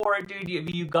poll for it, dude.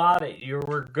 You got it.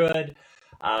 We're good.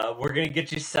 We're gonna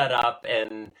get you set up,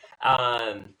 and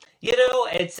I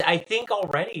think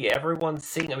already everyone's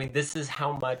seeing. I mean, this is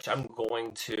how much I'm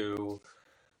going to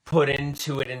put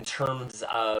into it in terms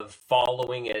of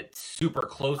following it super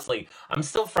closely. I'm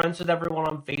still friends with everyone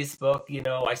on Facebook.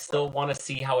 I still want to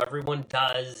see how everyone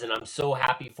does, and I'm so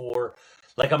happy for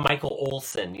like a Michael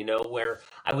Olson, where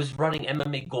I was running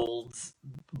MMA Gold's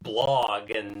blog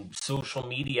and social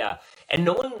media, and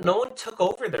no one took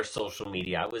over their social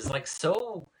media. I was like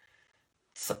so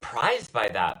surprised by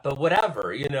that, but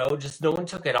whatever, just no one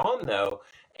took it on though.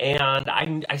 And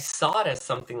I saw it as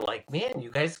something like, man,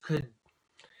 you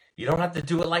don't have to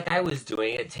do it like I was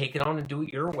doing it. Take it on and do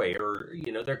it your way. Or,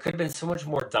 there could have been so much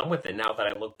more done with it now that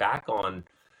I look back on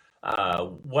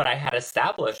what I had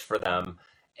established for them.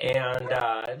 And,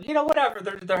 whatever.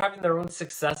 They're having their own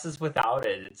successes without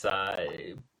it. It's,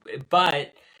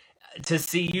 but to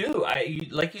see you,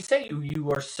 like you say,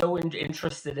 you are so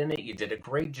interested in it. You did a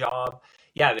great job.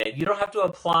 Yeah, man, you don't have to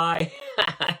apply.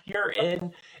 You're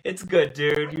in. It's good,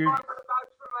 dude. I'm vouch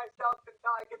for myself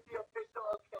until I get the official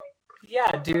okay.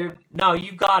 Yeah, dude. No,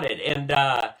 you got it. And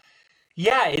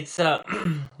it's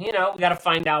we got to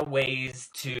find out ways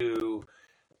to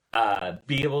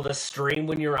be able to stream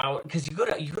when you're out, because you go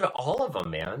to all of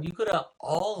them, man. You go to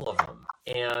all of them,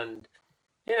 and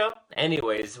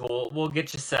anyways, we'll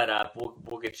get you set up.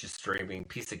 We'll get you streaming.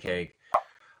 Piece of cake.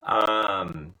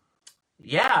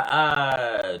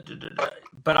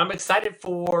 But I'm excited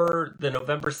for the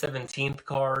November 17th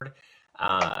card.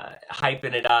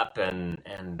 Hyping it up and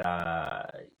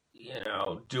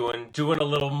doing a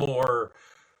little more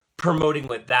promoting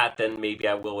with that than maybe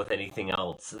I will with anything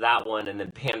else. That one, and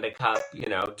then Panda Cup,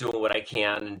 doing what I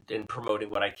can and promoting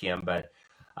what I can. But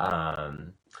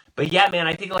yeah, man,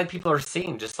 I think like people are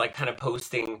seeing, just like kind of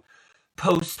posting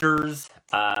posters.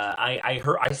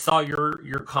 I saw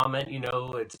your comment.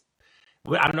 It's,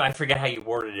 I don't know, I forget how you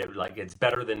worded it. Like, it's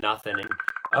better than nothing.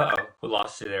 And we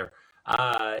lost you there.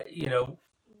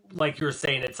 Like you were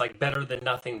saying, it's like better than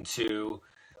nothing to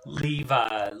leave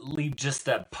just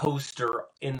a poster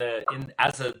in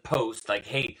as a post like,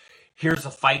 hey, here's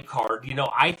a fight card.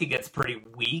 I think it's pretty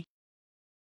weak.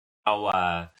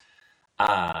 How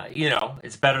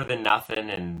it's better than nothing,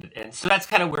 and so that's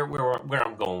kind of where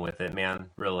I'm going with it, man.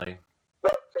 Really.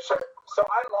 Yeah, for sure. So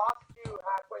I lost you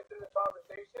halfway through the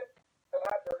conversation and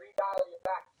had to redial you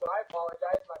back. So I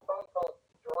apologize. My phone call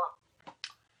dropped.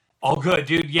 All good,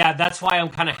 dude. Yeah, that's why I'm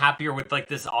kind of happier with like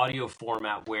this audio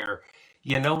format where,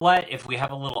 you know what? If we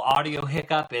have a little audio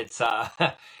hiccup, it's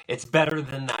it's better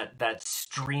than that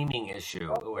streaming issue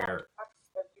where.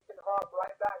 And you can hop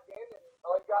right back in, and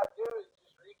all you gotta do is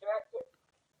just reconnect it.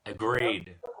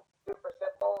 Agreed. Super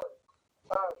simple.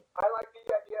 I like the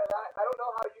idea of that. I don't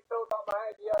know how you feel about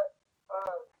my idea.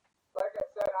 Like I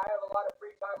said, I have a lot of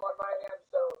free time on my hands,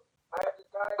 so I have the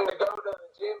time to go to the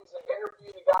gyms and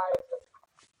interview the guys.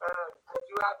 I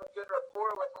do have a good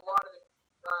rapport with a lot of the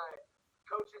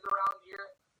coaches around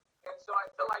here, and so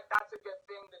I feel like that's a good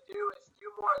thing to do is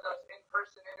do more of those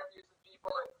in-person interviews with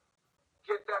people and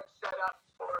get them set up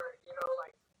for,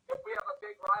 like if we have a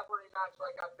big rivalry match,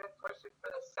 like I've been pushing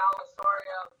for the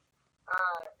Salasoria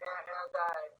and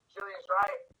Julius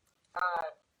Wright.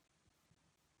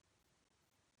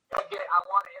 Again, I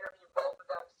want to interview both of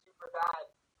them super bad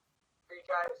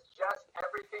because just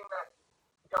everything that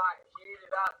got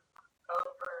heated up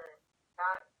over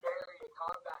that Barry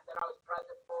combat that I was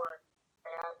present for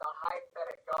and the hype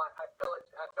that it got, I feel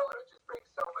it would just bring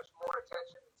so much more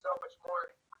attention and so much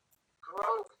more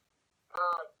growth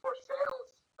for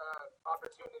sales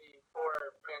opportunity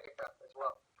for Panda Cup as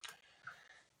well.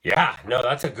 Yeah, no,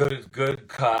 that's a good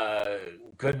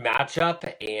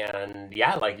matchup, and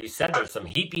yeah, like you said, there's some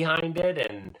heat behind it,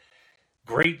 and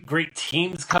great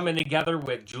teams coming together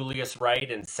with Julius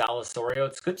Wright and Salasorio.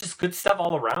 It's good, just good stuff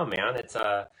all around, man. It's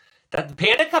that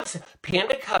Panda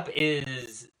Cup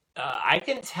is I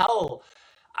can tell.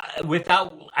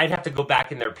 I'd have to go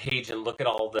back in their page and look at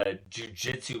all the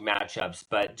jujitsu matchups,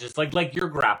 but just like you're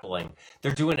grappling,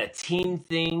 they're doing a team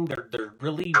thing. They're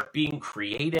really being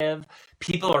creative.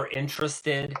 People are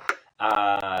interested.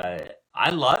 I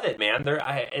love it, man.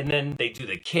 And then they do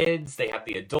the kids. They have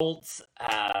the adults.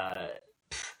 I'm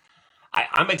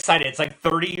excited. It's like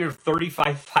 30 or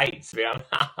 35 fights, man.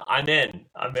 I'm in.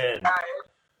 And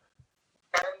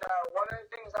one of the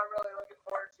things I'm really looking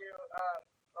forward to,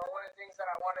 or one of the things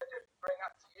that I wanted to bring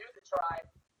up to you to try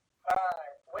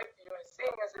with you, is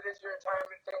seeing as it is your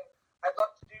retirement thing, I'd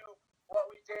love to do what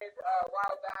we did a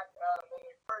while back when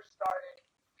we first started,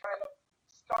 kind of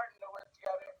starting to work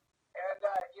together, and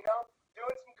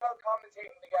doing some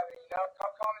co-commentating together.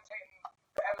 Co-commentating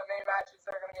the MMA matches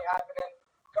that are going to be happening,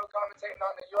 co-commentating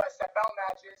on the USFL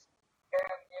matches.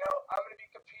 And, I'm going to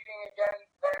be competing again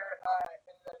there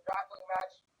in the grappling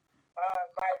match.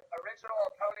 My original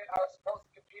opponent I was supposed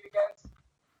to compete against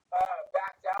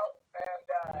backed out,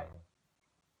 and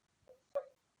some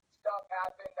stuff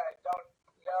happened. I don't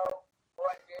know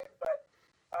what did, but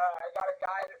I got a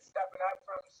guy that's stepping up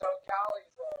from SoCal.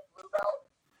 He's a blue belt.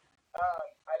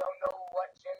 I don't know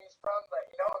what gym he's from,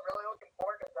 but, I'm really looking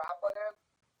forward to grappling him.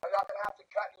 I'm not going to have to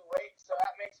cut any weight, so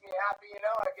that makes me happy.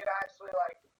 I get to actually,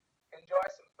 enjoy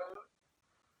some food.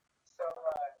 So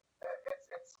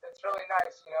it's really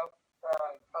nice,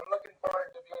 I'm looking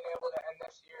forward to being able to end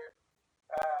this year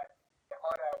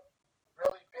on a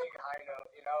really big high note.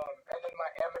 I'm ending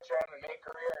my amateur MMA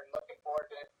career and looking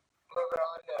forward to moving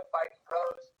on to fighting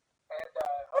pros. And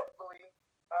hopefully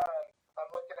I'm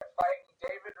looking at fighting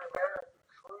David Rivera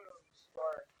Cruz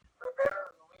or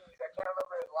Rivera Ruiz. I can't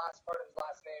remember the last part of his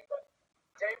last name, but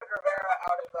David Rivera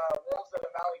out of Wolves of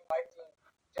the Valley Fight Team.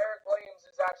 Derek Williams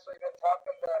has actually been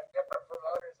talking to different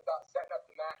promoters about setting up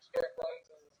the match. Derek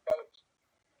Williams is his coach.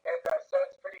 And so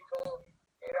it's pretty cool.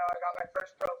 I got my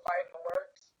first pro fight in the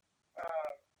works.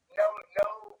 No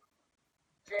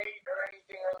date or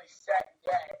anything really set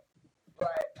yet.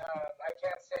 But I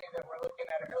can say that we're looking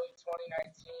at an early 2019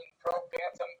 pro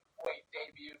bantamweight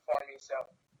debut for me. So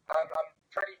I'm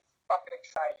pretty fucking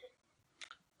excited.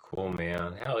 Cool,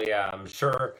 man. Hell yeah. I'm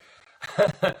sure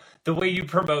the way you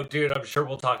promote, dude, I'm sure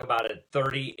we'll talk about it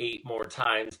 38 more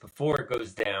times before it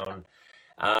goes down.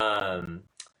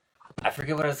 I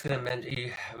forget what I was going to mention.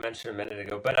 You mentioned a minute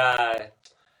ago, but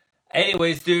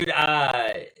anyways, dude,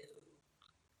 I'm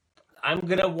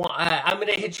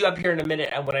gonna hit you up here in a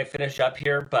minute when I finish up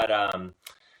here. But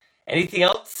anything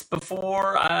else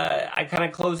before I kind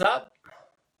of close up?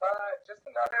 Just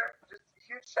a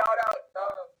huge shout out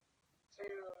to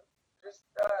just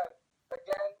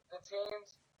again the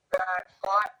teams that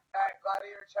fought at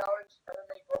Gladiator Challenge,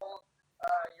 MMA Gold,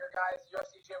 your guys,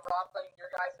 UFC Gym Rockland,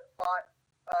 your guys that fought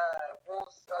Wolves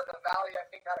Wolves of the Valley, I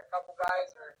think, had a couple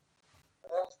guys, or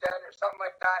Wolves Den or something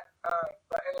like that.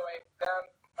 But anyway, them.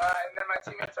 And then my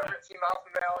teammates over at Team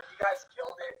Alpha Male, you guys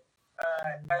killed it.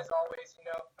 As always,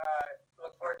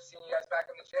 look forward to seeing you guys back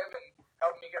in the gym and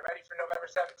helping me get ready for November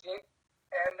 17th.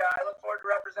 And I look forward to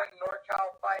representing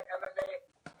NorCal Fight MMA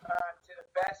to the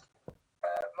best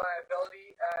of my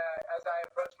ability as I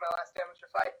approach my last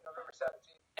amateur fight, November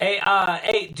 17th.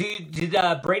 Did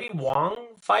Brady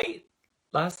Wong fight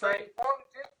last night? Brady Wong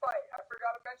did fight. I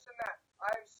forgot to mention that.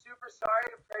 I'm super sorry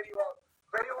to Brady Wong.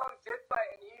 Brady Wong did fight,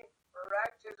 and he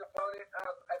wrecked his opponent.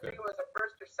 I think it was a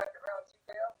first or second round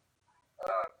TKO.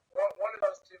 One of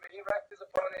those two, but he wrecked his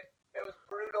opponent. It was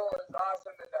brutal. It was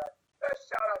awesome. And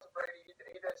shout out to Brady.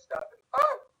 He did stuff. And,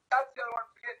 that's the other one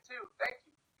I'm forgetting too. Thank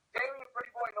you. Damian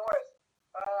Pretty Boy Norris.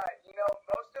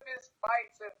 Most of his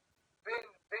fights have been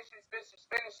vicious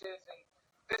finishes, and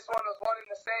this one was one and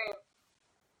the same.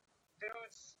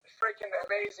 Dude's freaking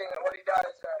amazing at what he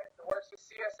does. He works with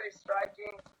CSA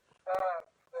striking,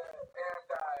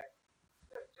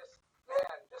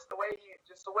 just the way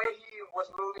he was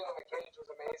moving in the cage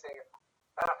was amazing.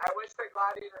 I wish that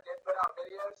Gladiator did put out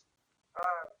videos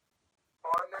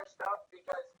on their stuff,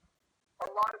 because a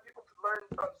lot of people could learn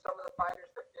from some of the fighters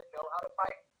that didn't know how to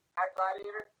fight at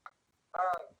Gladiator.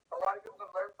 A lot of people can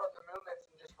learn from the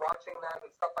movements and just watching them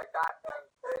and stuff like that. And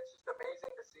it's just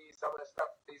amazing to see some of the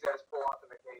stuff that these guys pull off in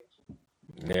the cage.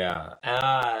 Yeah.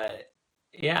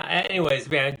 Anyways,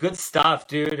 man, good stuff,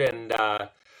 dude. And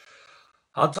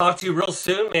I'll talk to you real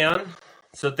soon, man.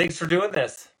 So thanks for doing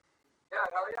this. Yeah,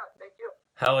 hell yeah. Thank you.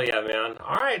 Hell yeah, man.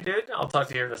 All right, dude. I'll talk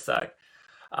to you in a sec.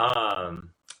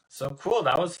 So cool.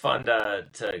 That was fun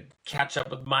to catch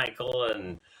up with Michael,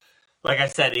 and like I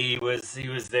said, he was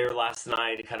there last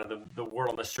night, kind of the word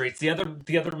on the streets. The other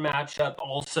matchup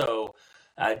also,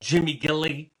 Jimmy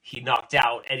Gilly, he knocked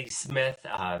out Eddie Smith,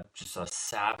 just a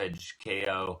savage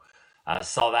KO.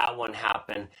 Saw that one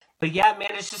happen. But yeah,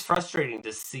 man, it's just frustrating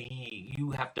to see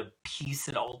you have to piece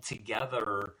it all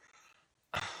together.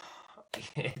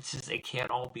 It's just, it can't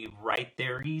all be right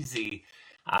there easy.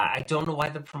 I don't know why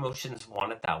the promotions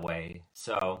want it that way.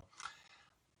 So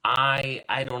I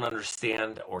don't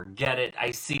understand or get it.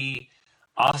 I see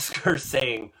Oscar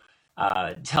saying,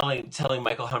 telling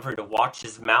Michael Humphrey to watch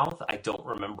his mouth. I don't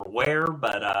remember where,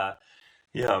 but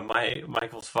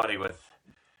Michael's funny with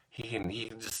he can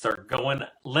just start going,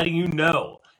 letting you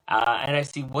know. And I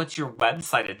see, what's your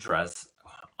website address?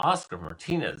 Oscar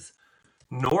Martinez,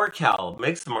 NorCal,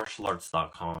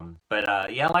 mixedmartialarts.com. But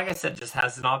like I said, just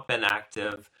has not been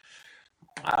active.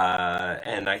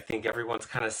 And I think everyone's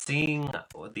kind of seeing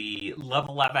the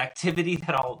level of activity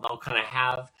that I'll kind of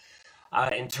have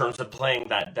in terms of playing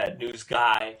that news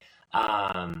guy.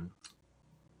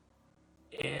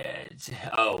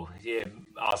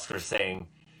 Oscar's saying,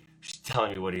 she's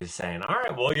telling me what he's saying. All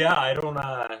right, well, yeah, I don't.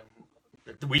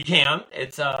 We can.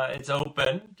 It's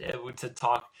open to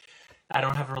talk. I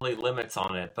don't have really limits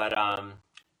on it, but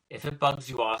if it bugs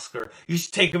you, Oscar, you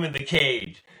should take him in the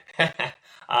cage.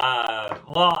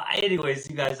 Anyways,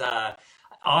 you guys,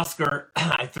 Oscar,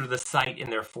 I threw the site in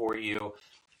there for you.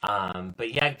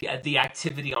 But yeah, the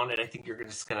activity on it, I think you're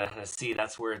just gonna kind of see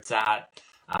that's where it's at.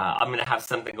 I'm gonna have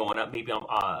something going up maybe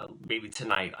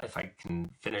tonight if I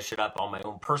can finish it up on my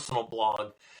own personal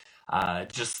blog.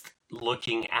 Just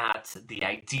looking at the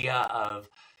idea of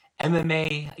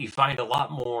MMA, you find a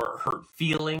lot more hurt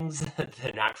feelings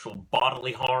than actual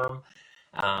bodily harm.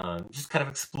 Just kind of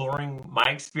exploring my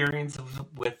experience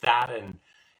with that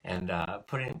and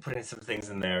putting some things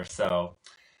in there. So,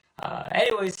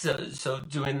 anyways, so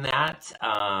doing that,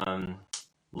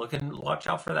 watch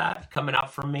out for that coming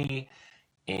out from me.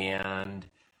 And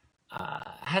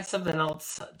I had something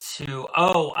else too.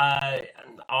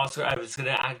 Also, I was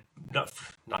gonna add,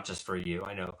 not just for you.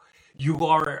 I know you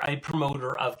are a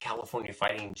promoter of California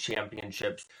Fighting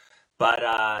Championships, but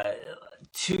I've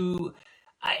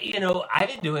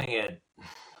been doing it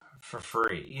for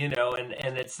free,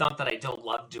 and it's not that I don't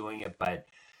love doing it, but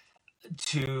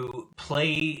to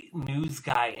play news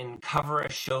guy and cover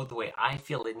a show the way I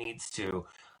feel it needs to.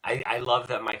 I love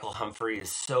that Michael Humphrey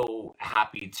is so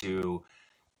happy to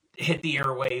hit the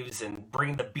airwaves and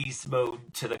bring the beast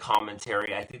mode to the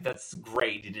commentary. I think that's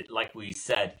great. Like we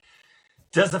said,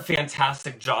 does a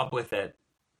fantastic job with it.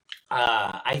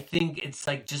 I think it's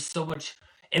like just so much,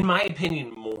 in my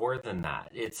opinion, more than that.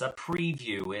 It's a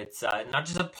preview. It's not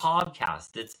just a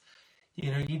podcast. It's,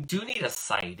 you do need a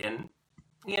site. And,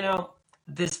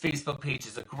 this Facebook page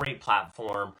is a great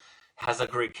platform, has a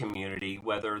great community,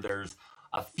 whether there's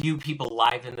a few people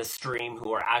live in the stream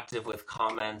who are active with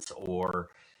comments, or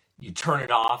you turn it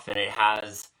off and it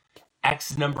has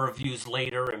X number of views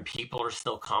later and people are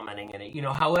still commenting in it.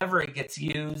 However it gets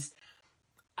used,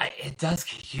 it does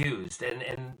get used,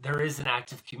 and there is an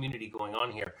active community going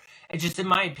on here. And just in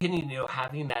my opinion,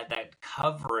 having that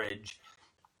coverage,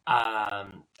 I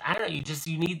don't know,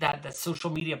 you need that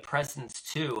social media presence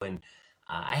too. And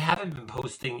I haven't been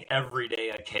posting every day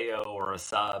a KO or a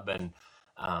sub, and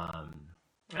I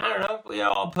don't know,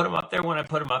 I'll put them up there when I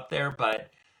put them up there,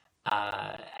 but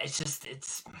it's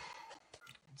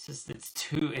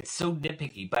so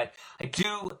nitpicky. But I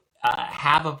do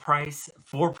have a price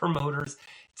for promoters.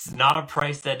 It's not a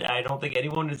price that I don't think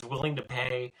anyone is willing to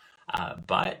pay,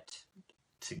 but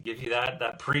to give you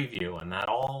that preview and that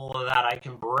all of that I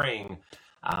can bring,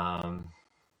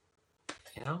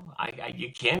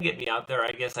 you can get me out there.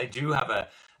 I guess I do have a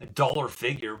dollar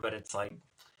figure, but it's like,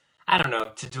 I don't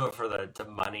know, to do it for the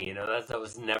money, that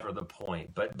was never the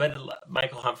point. But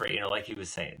Michael Humphrey, like he was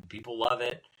saying, people love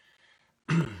it.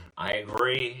 I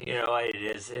agree,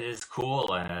 it is cool,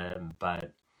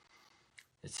 but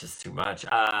it's just too much.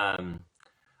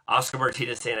 Oscar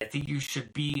Martinez saying, I think you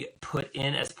should be put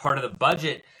in as part of the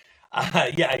budget.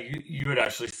 Yeah, you would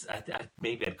actually, I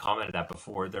maybe had commented that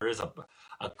before. There is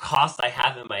a cost I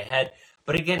have in my head,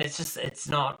 but again, it's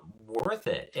not worth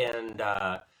it. And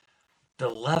the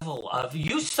level of,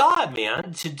 you saw it,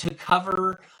 man, to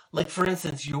cover, like, for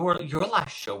instance, your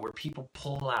last show where people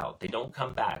pull out, they don't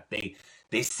come back, they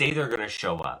say they're going to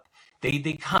show up, they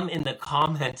come in the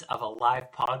comments of a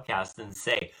live podcast and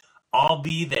say, I'll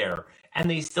be there, and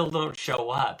they still don't show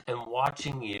up. And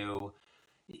watching you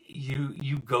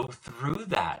go through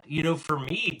that, for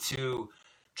me to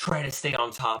try to stay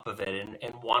on top of it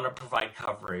and want to provide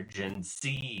coverage and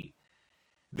see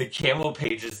the camo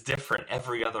page is different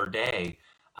every other day.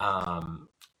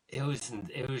 It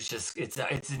was just, it's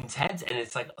intense, and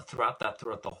it's like throughout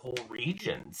the whole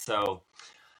region. So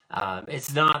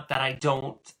it's not that I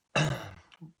don't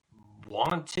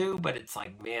want to, but it's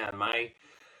like, man,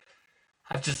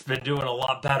 I've just been doing a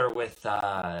lot better with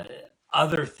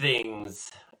other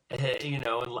things, and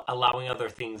allowing other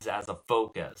things as a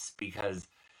focus, because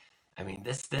I mean,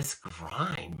 this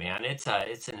grind, man, it's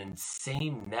an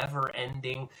insane,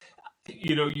 never-ending.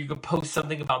 You could post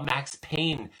something about Max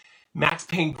Payne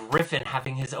Griffin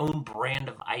having his own brand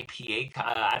of IPA.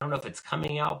 I don't know if it's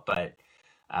coming out, but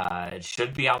it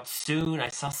should be out soon. I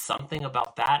saw something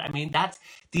about that. I mean,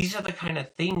 these are the kind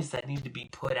of things that need to be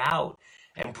put out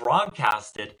and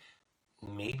broadcasted,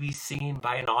 maybe seen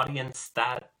by an audience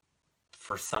that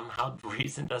for somehow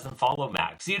reason doesn't follow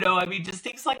Max. I mean, just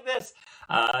things like this.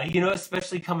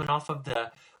 Especially coming off of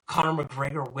the Conor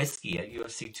McGregor whiskey at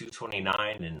UFC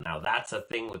 229, and now that's a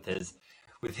thing with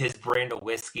his brand of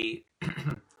whiskey.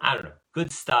 I don't know,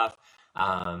 good stuff.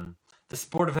 The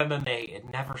sport of MMA,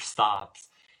 it never stops,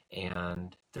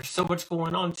 and there's so much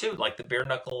going on too, like the bare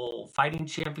knuckle fighting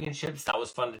championships. That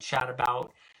was fun to chat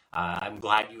about. I'm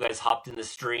glad you guys hopped in the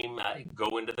stream.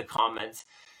 Go into the comments.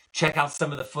 Check out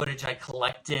some of the footage I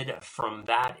collected from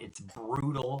that. It's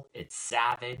brutal. It's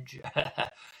savage.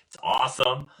 It's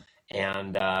awesome.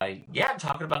 And yeah,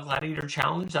 talking about Gladiator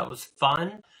Challenge, that was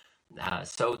fun.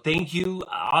 So thank you,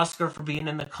 Oscar, for being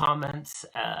in the comments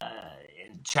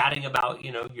and chatting about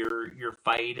your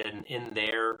fight and in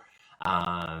there.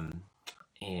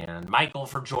 And Michael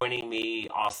for joining me,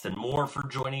 Austin Moore for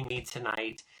joining me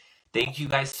tonight. Thank you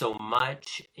guys so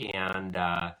much. And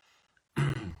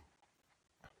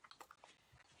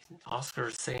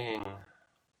Oscar's saying,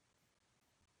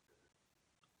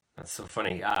 that's so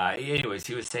funny. Anyways,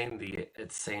 he was saying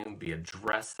the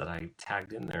address that I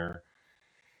tagged in there,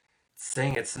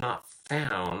 saying it's not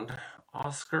found.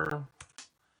 Oscar,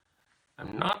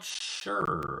 I'm not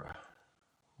sure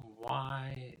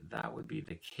why that would be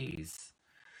the case.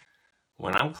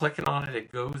 When I'm clicking on it,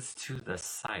 it goes to the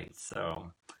site.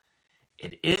 So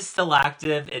it is still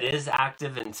active. It is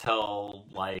active until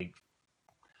like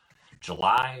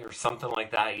July or something like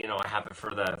that. I have it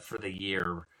for the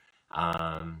year.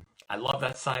 I love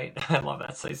that site. I love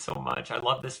that site so much. I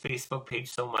love this Facebook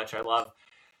page so much. I love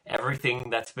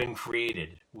everything that's been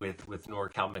created with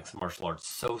NorCal Mixed Martial Arts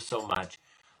so much.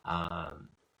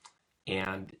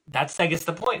 And that's, I guess,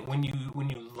 the point. When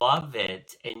you love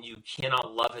it and you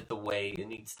cannot love it the way it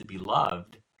needs to be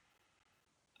loved,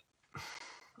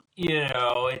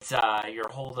 it's you're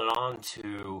holding on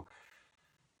to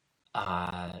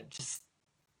just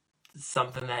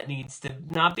something that needs to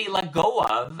not be let go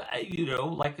of.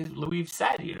 Like Louis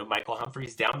said, Michael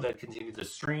Humphrey's down to continue the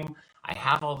stream. I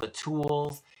have all the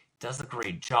tools. Does a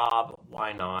great job.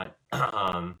 Why not?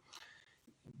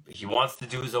 He wants to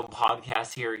do his own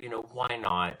podcast here. Why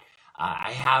not?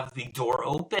 I have the door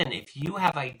open. If you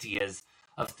have ideas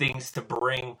of things to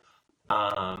bring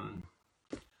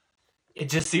it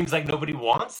just seems like nobody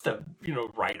wants to,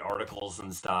 write articles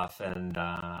and stuff. And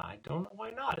I don't know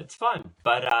why not. It's fun.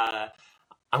 But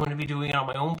I'm going to be doing it on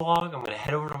my own blog. I'm going to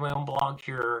head over to my own blog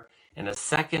here in a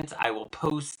second. I will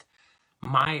post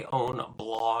my own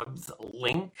blog's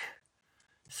link.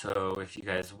 So if you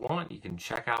guys want, you can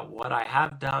check out what I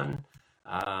have done.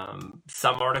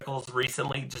 Some articles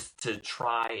recently just to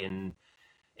try and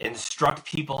instruct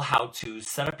people how to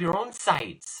set up your own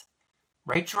sites.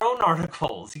 Write your own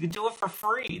articles. You can do it for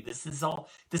free.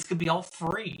 This could be all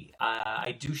free.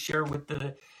 I do share with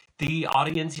the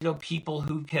audience, people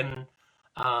who can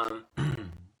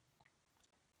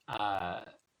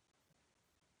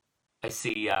I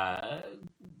see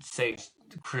say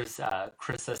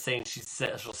Krista saying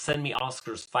she'll send me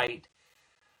Oscar's fight,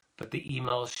 but the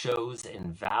email shows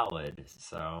invalid.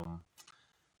 So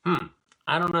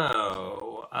I don't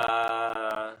know.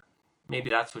 Maybe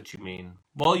that's what you mean.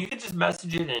 Well, you can just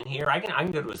message it in here. I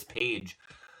can go to his page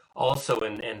also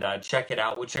and check it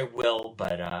out, which I will.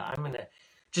 But I'm gonna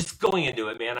just going into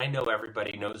it, man. I know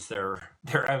everybody knows their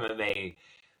MMA,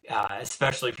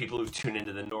 especially people who tune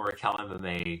into the NorCal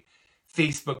MMA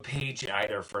Facebook page,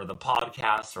 either for the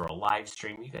podcast or a live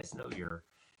stream. You guys know your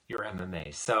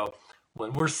MMA. So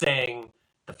when we're saying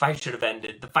the fight should have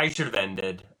ended,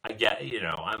 I get,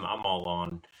 I'm all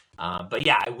on. But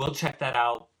yeah, I will check that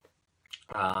out.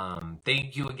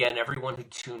 Thank you again, everyone who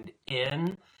tuned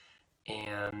in.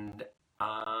 And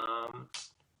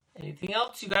anything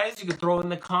else, you guys, you could throw in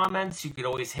the comments. You could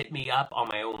always hit me up on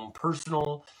my own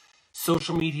personal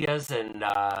social medias and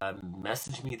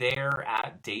message me there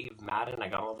at Dave Madden. I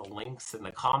got all the links in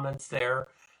the comments there.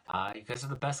 You guys are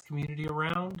the best community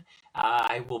around.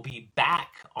 I will be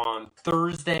back on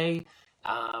Thursday.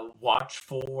 Watch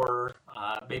for,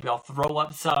 maybe I'll throw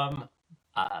up some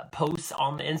posts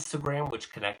on the Instagram,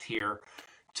 which connect here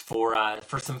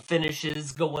for some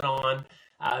finishes going on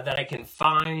that I can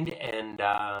find. And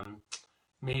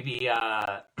maybe,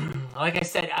 like I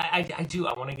said, I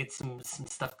want to get some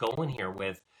stuff going here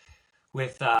with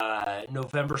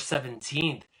November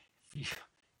 17th. If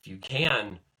you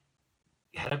can,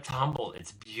 head up to Humboldt.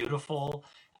 It's beautiful.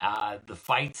 The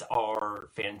fights are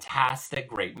fantastic,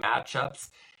 great matchups,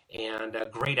 and a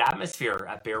great atmosphere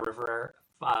at Bear River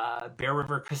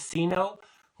Casino,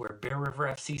 where Bear River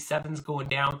FC 7's going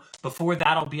down. Before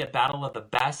that, I'll be at Battle of the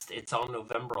Best. It's on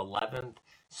November 11th,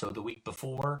 so the week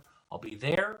before, I'll be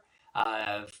there,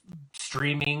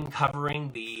 streaming,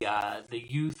 covering the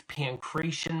youth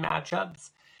pancration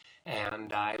matchups.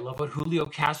 And I love what Julio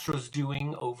Castro's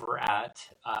doing over at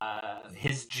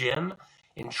his gym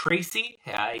in Tracy.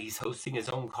 He's hosting his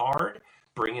own card,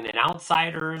 bringing in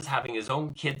outsiders, having his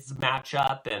own kids match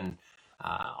up, and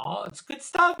it's good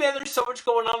stuff, man. There's so much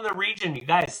going on in the region. You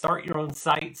guys start your own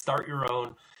site, start your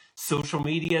own social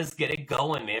medias, get it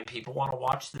going, man. People want to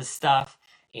watch this stuff.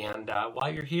 And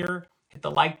while you're here, hit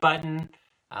the like button.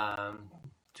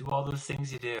 Do all those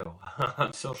things you do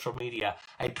on social media.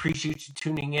 I appreciate you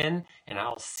tuning in, and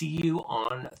I'll see you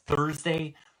on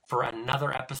Thursday for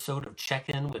another episode of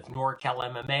Check-In with NorCal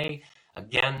MMA.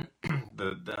 Again,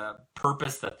 the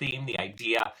purpose, the theme, the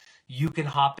idea, you can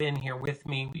hop in here with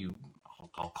me.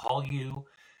 I'll call you.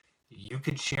 You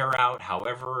could share out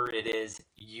however it is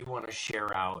you want to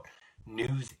share out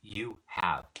news you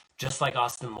have. Just like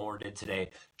Austin Moore did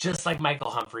today. Just like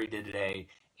Michael Humphrey did today.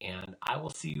 And I will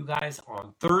see you guys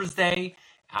on Thursday.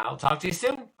 I'll talk to you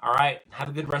soon. All right. Have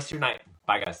a good rest of your night.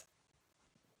 Bye, guys.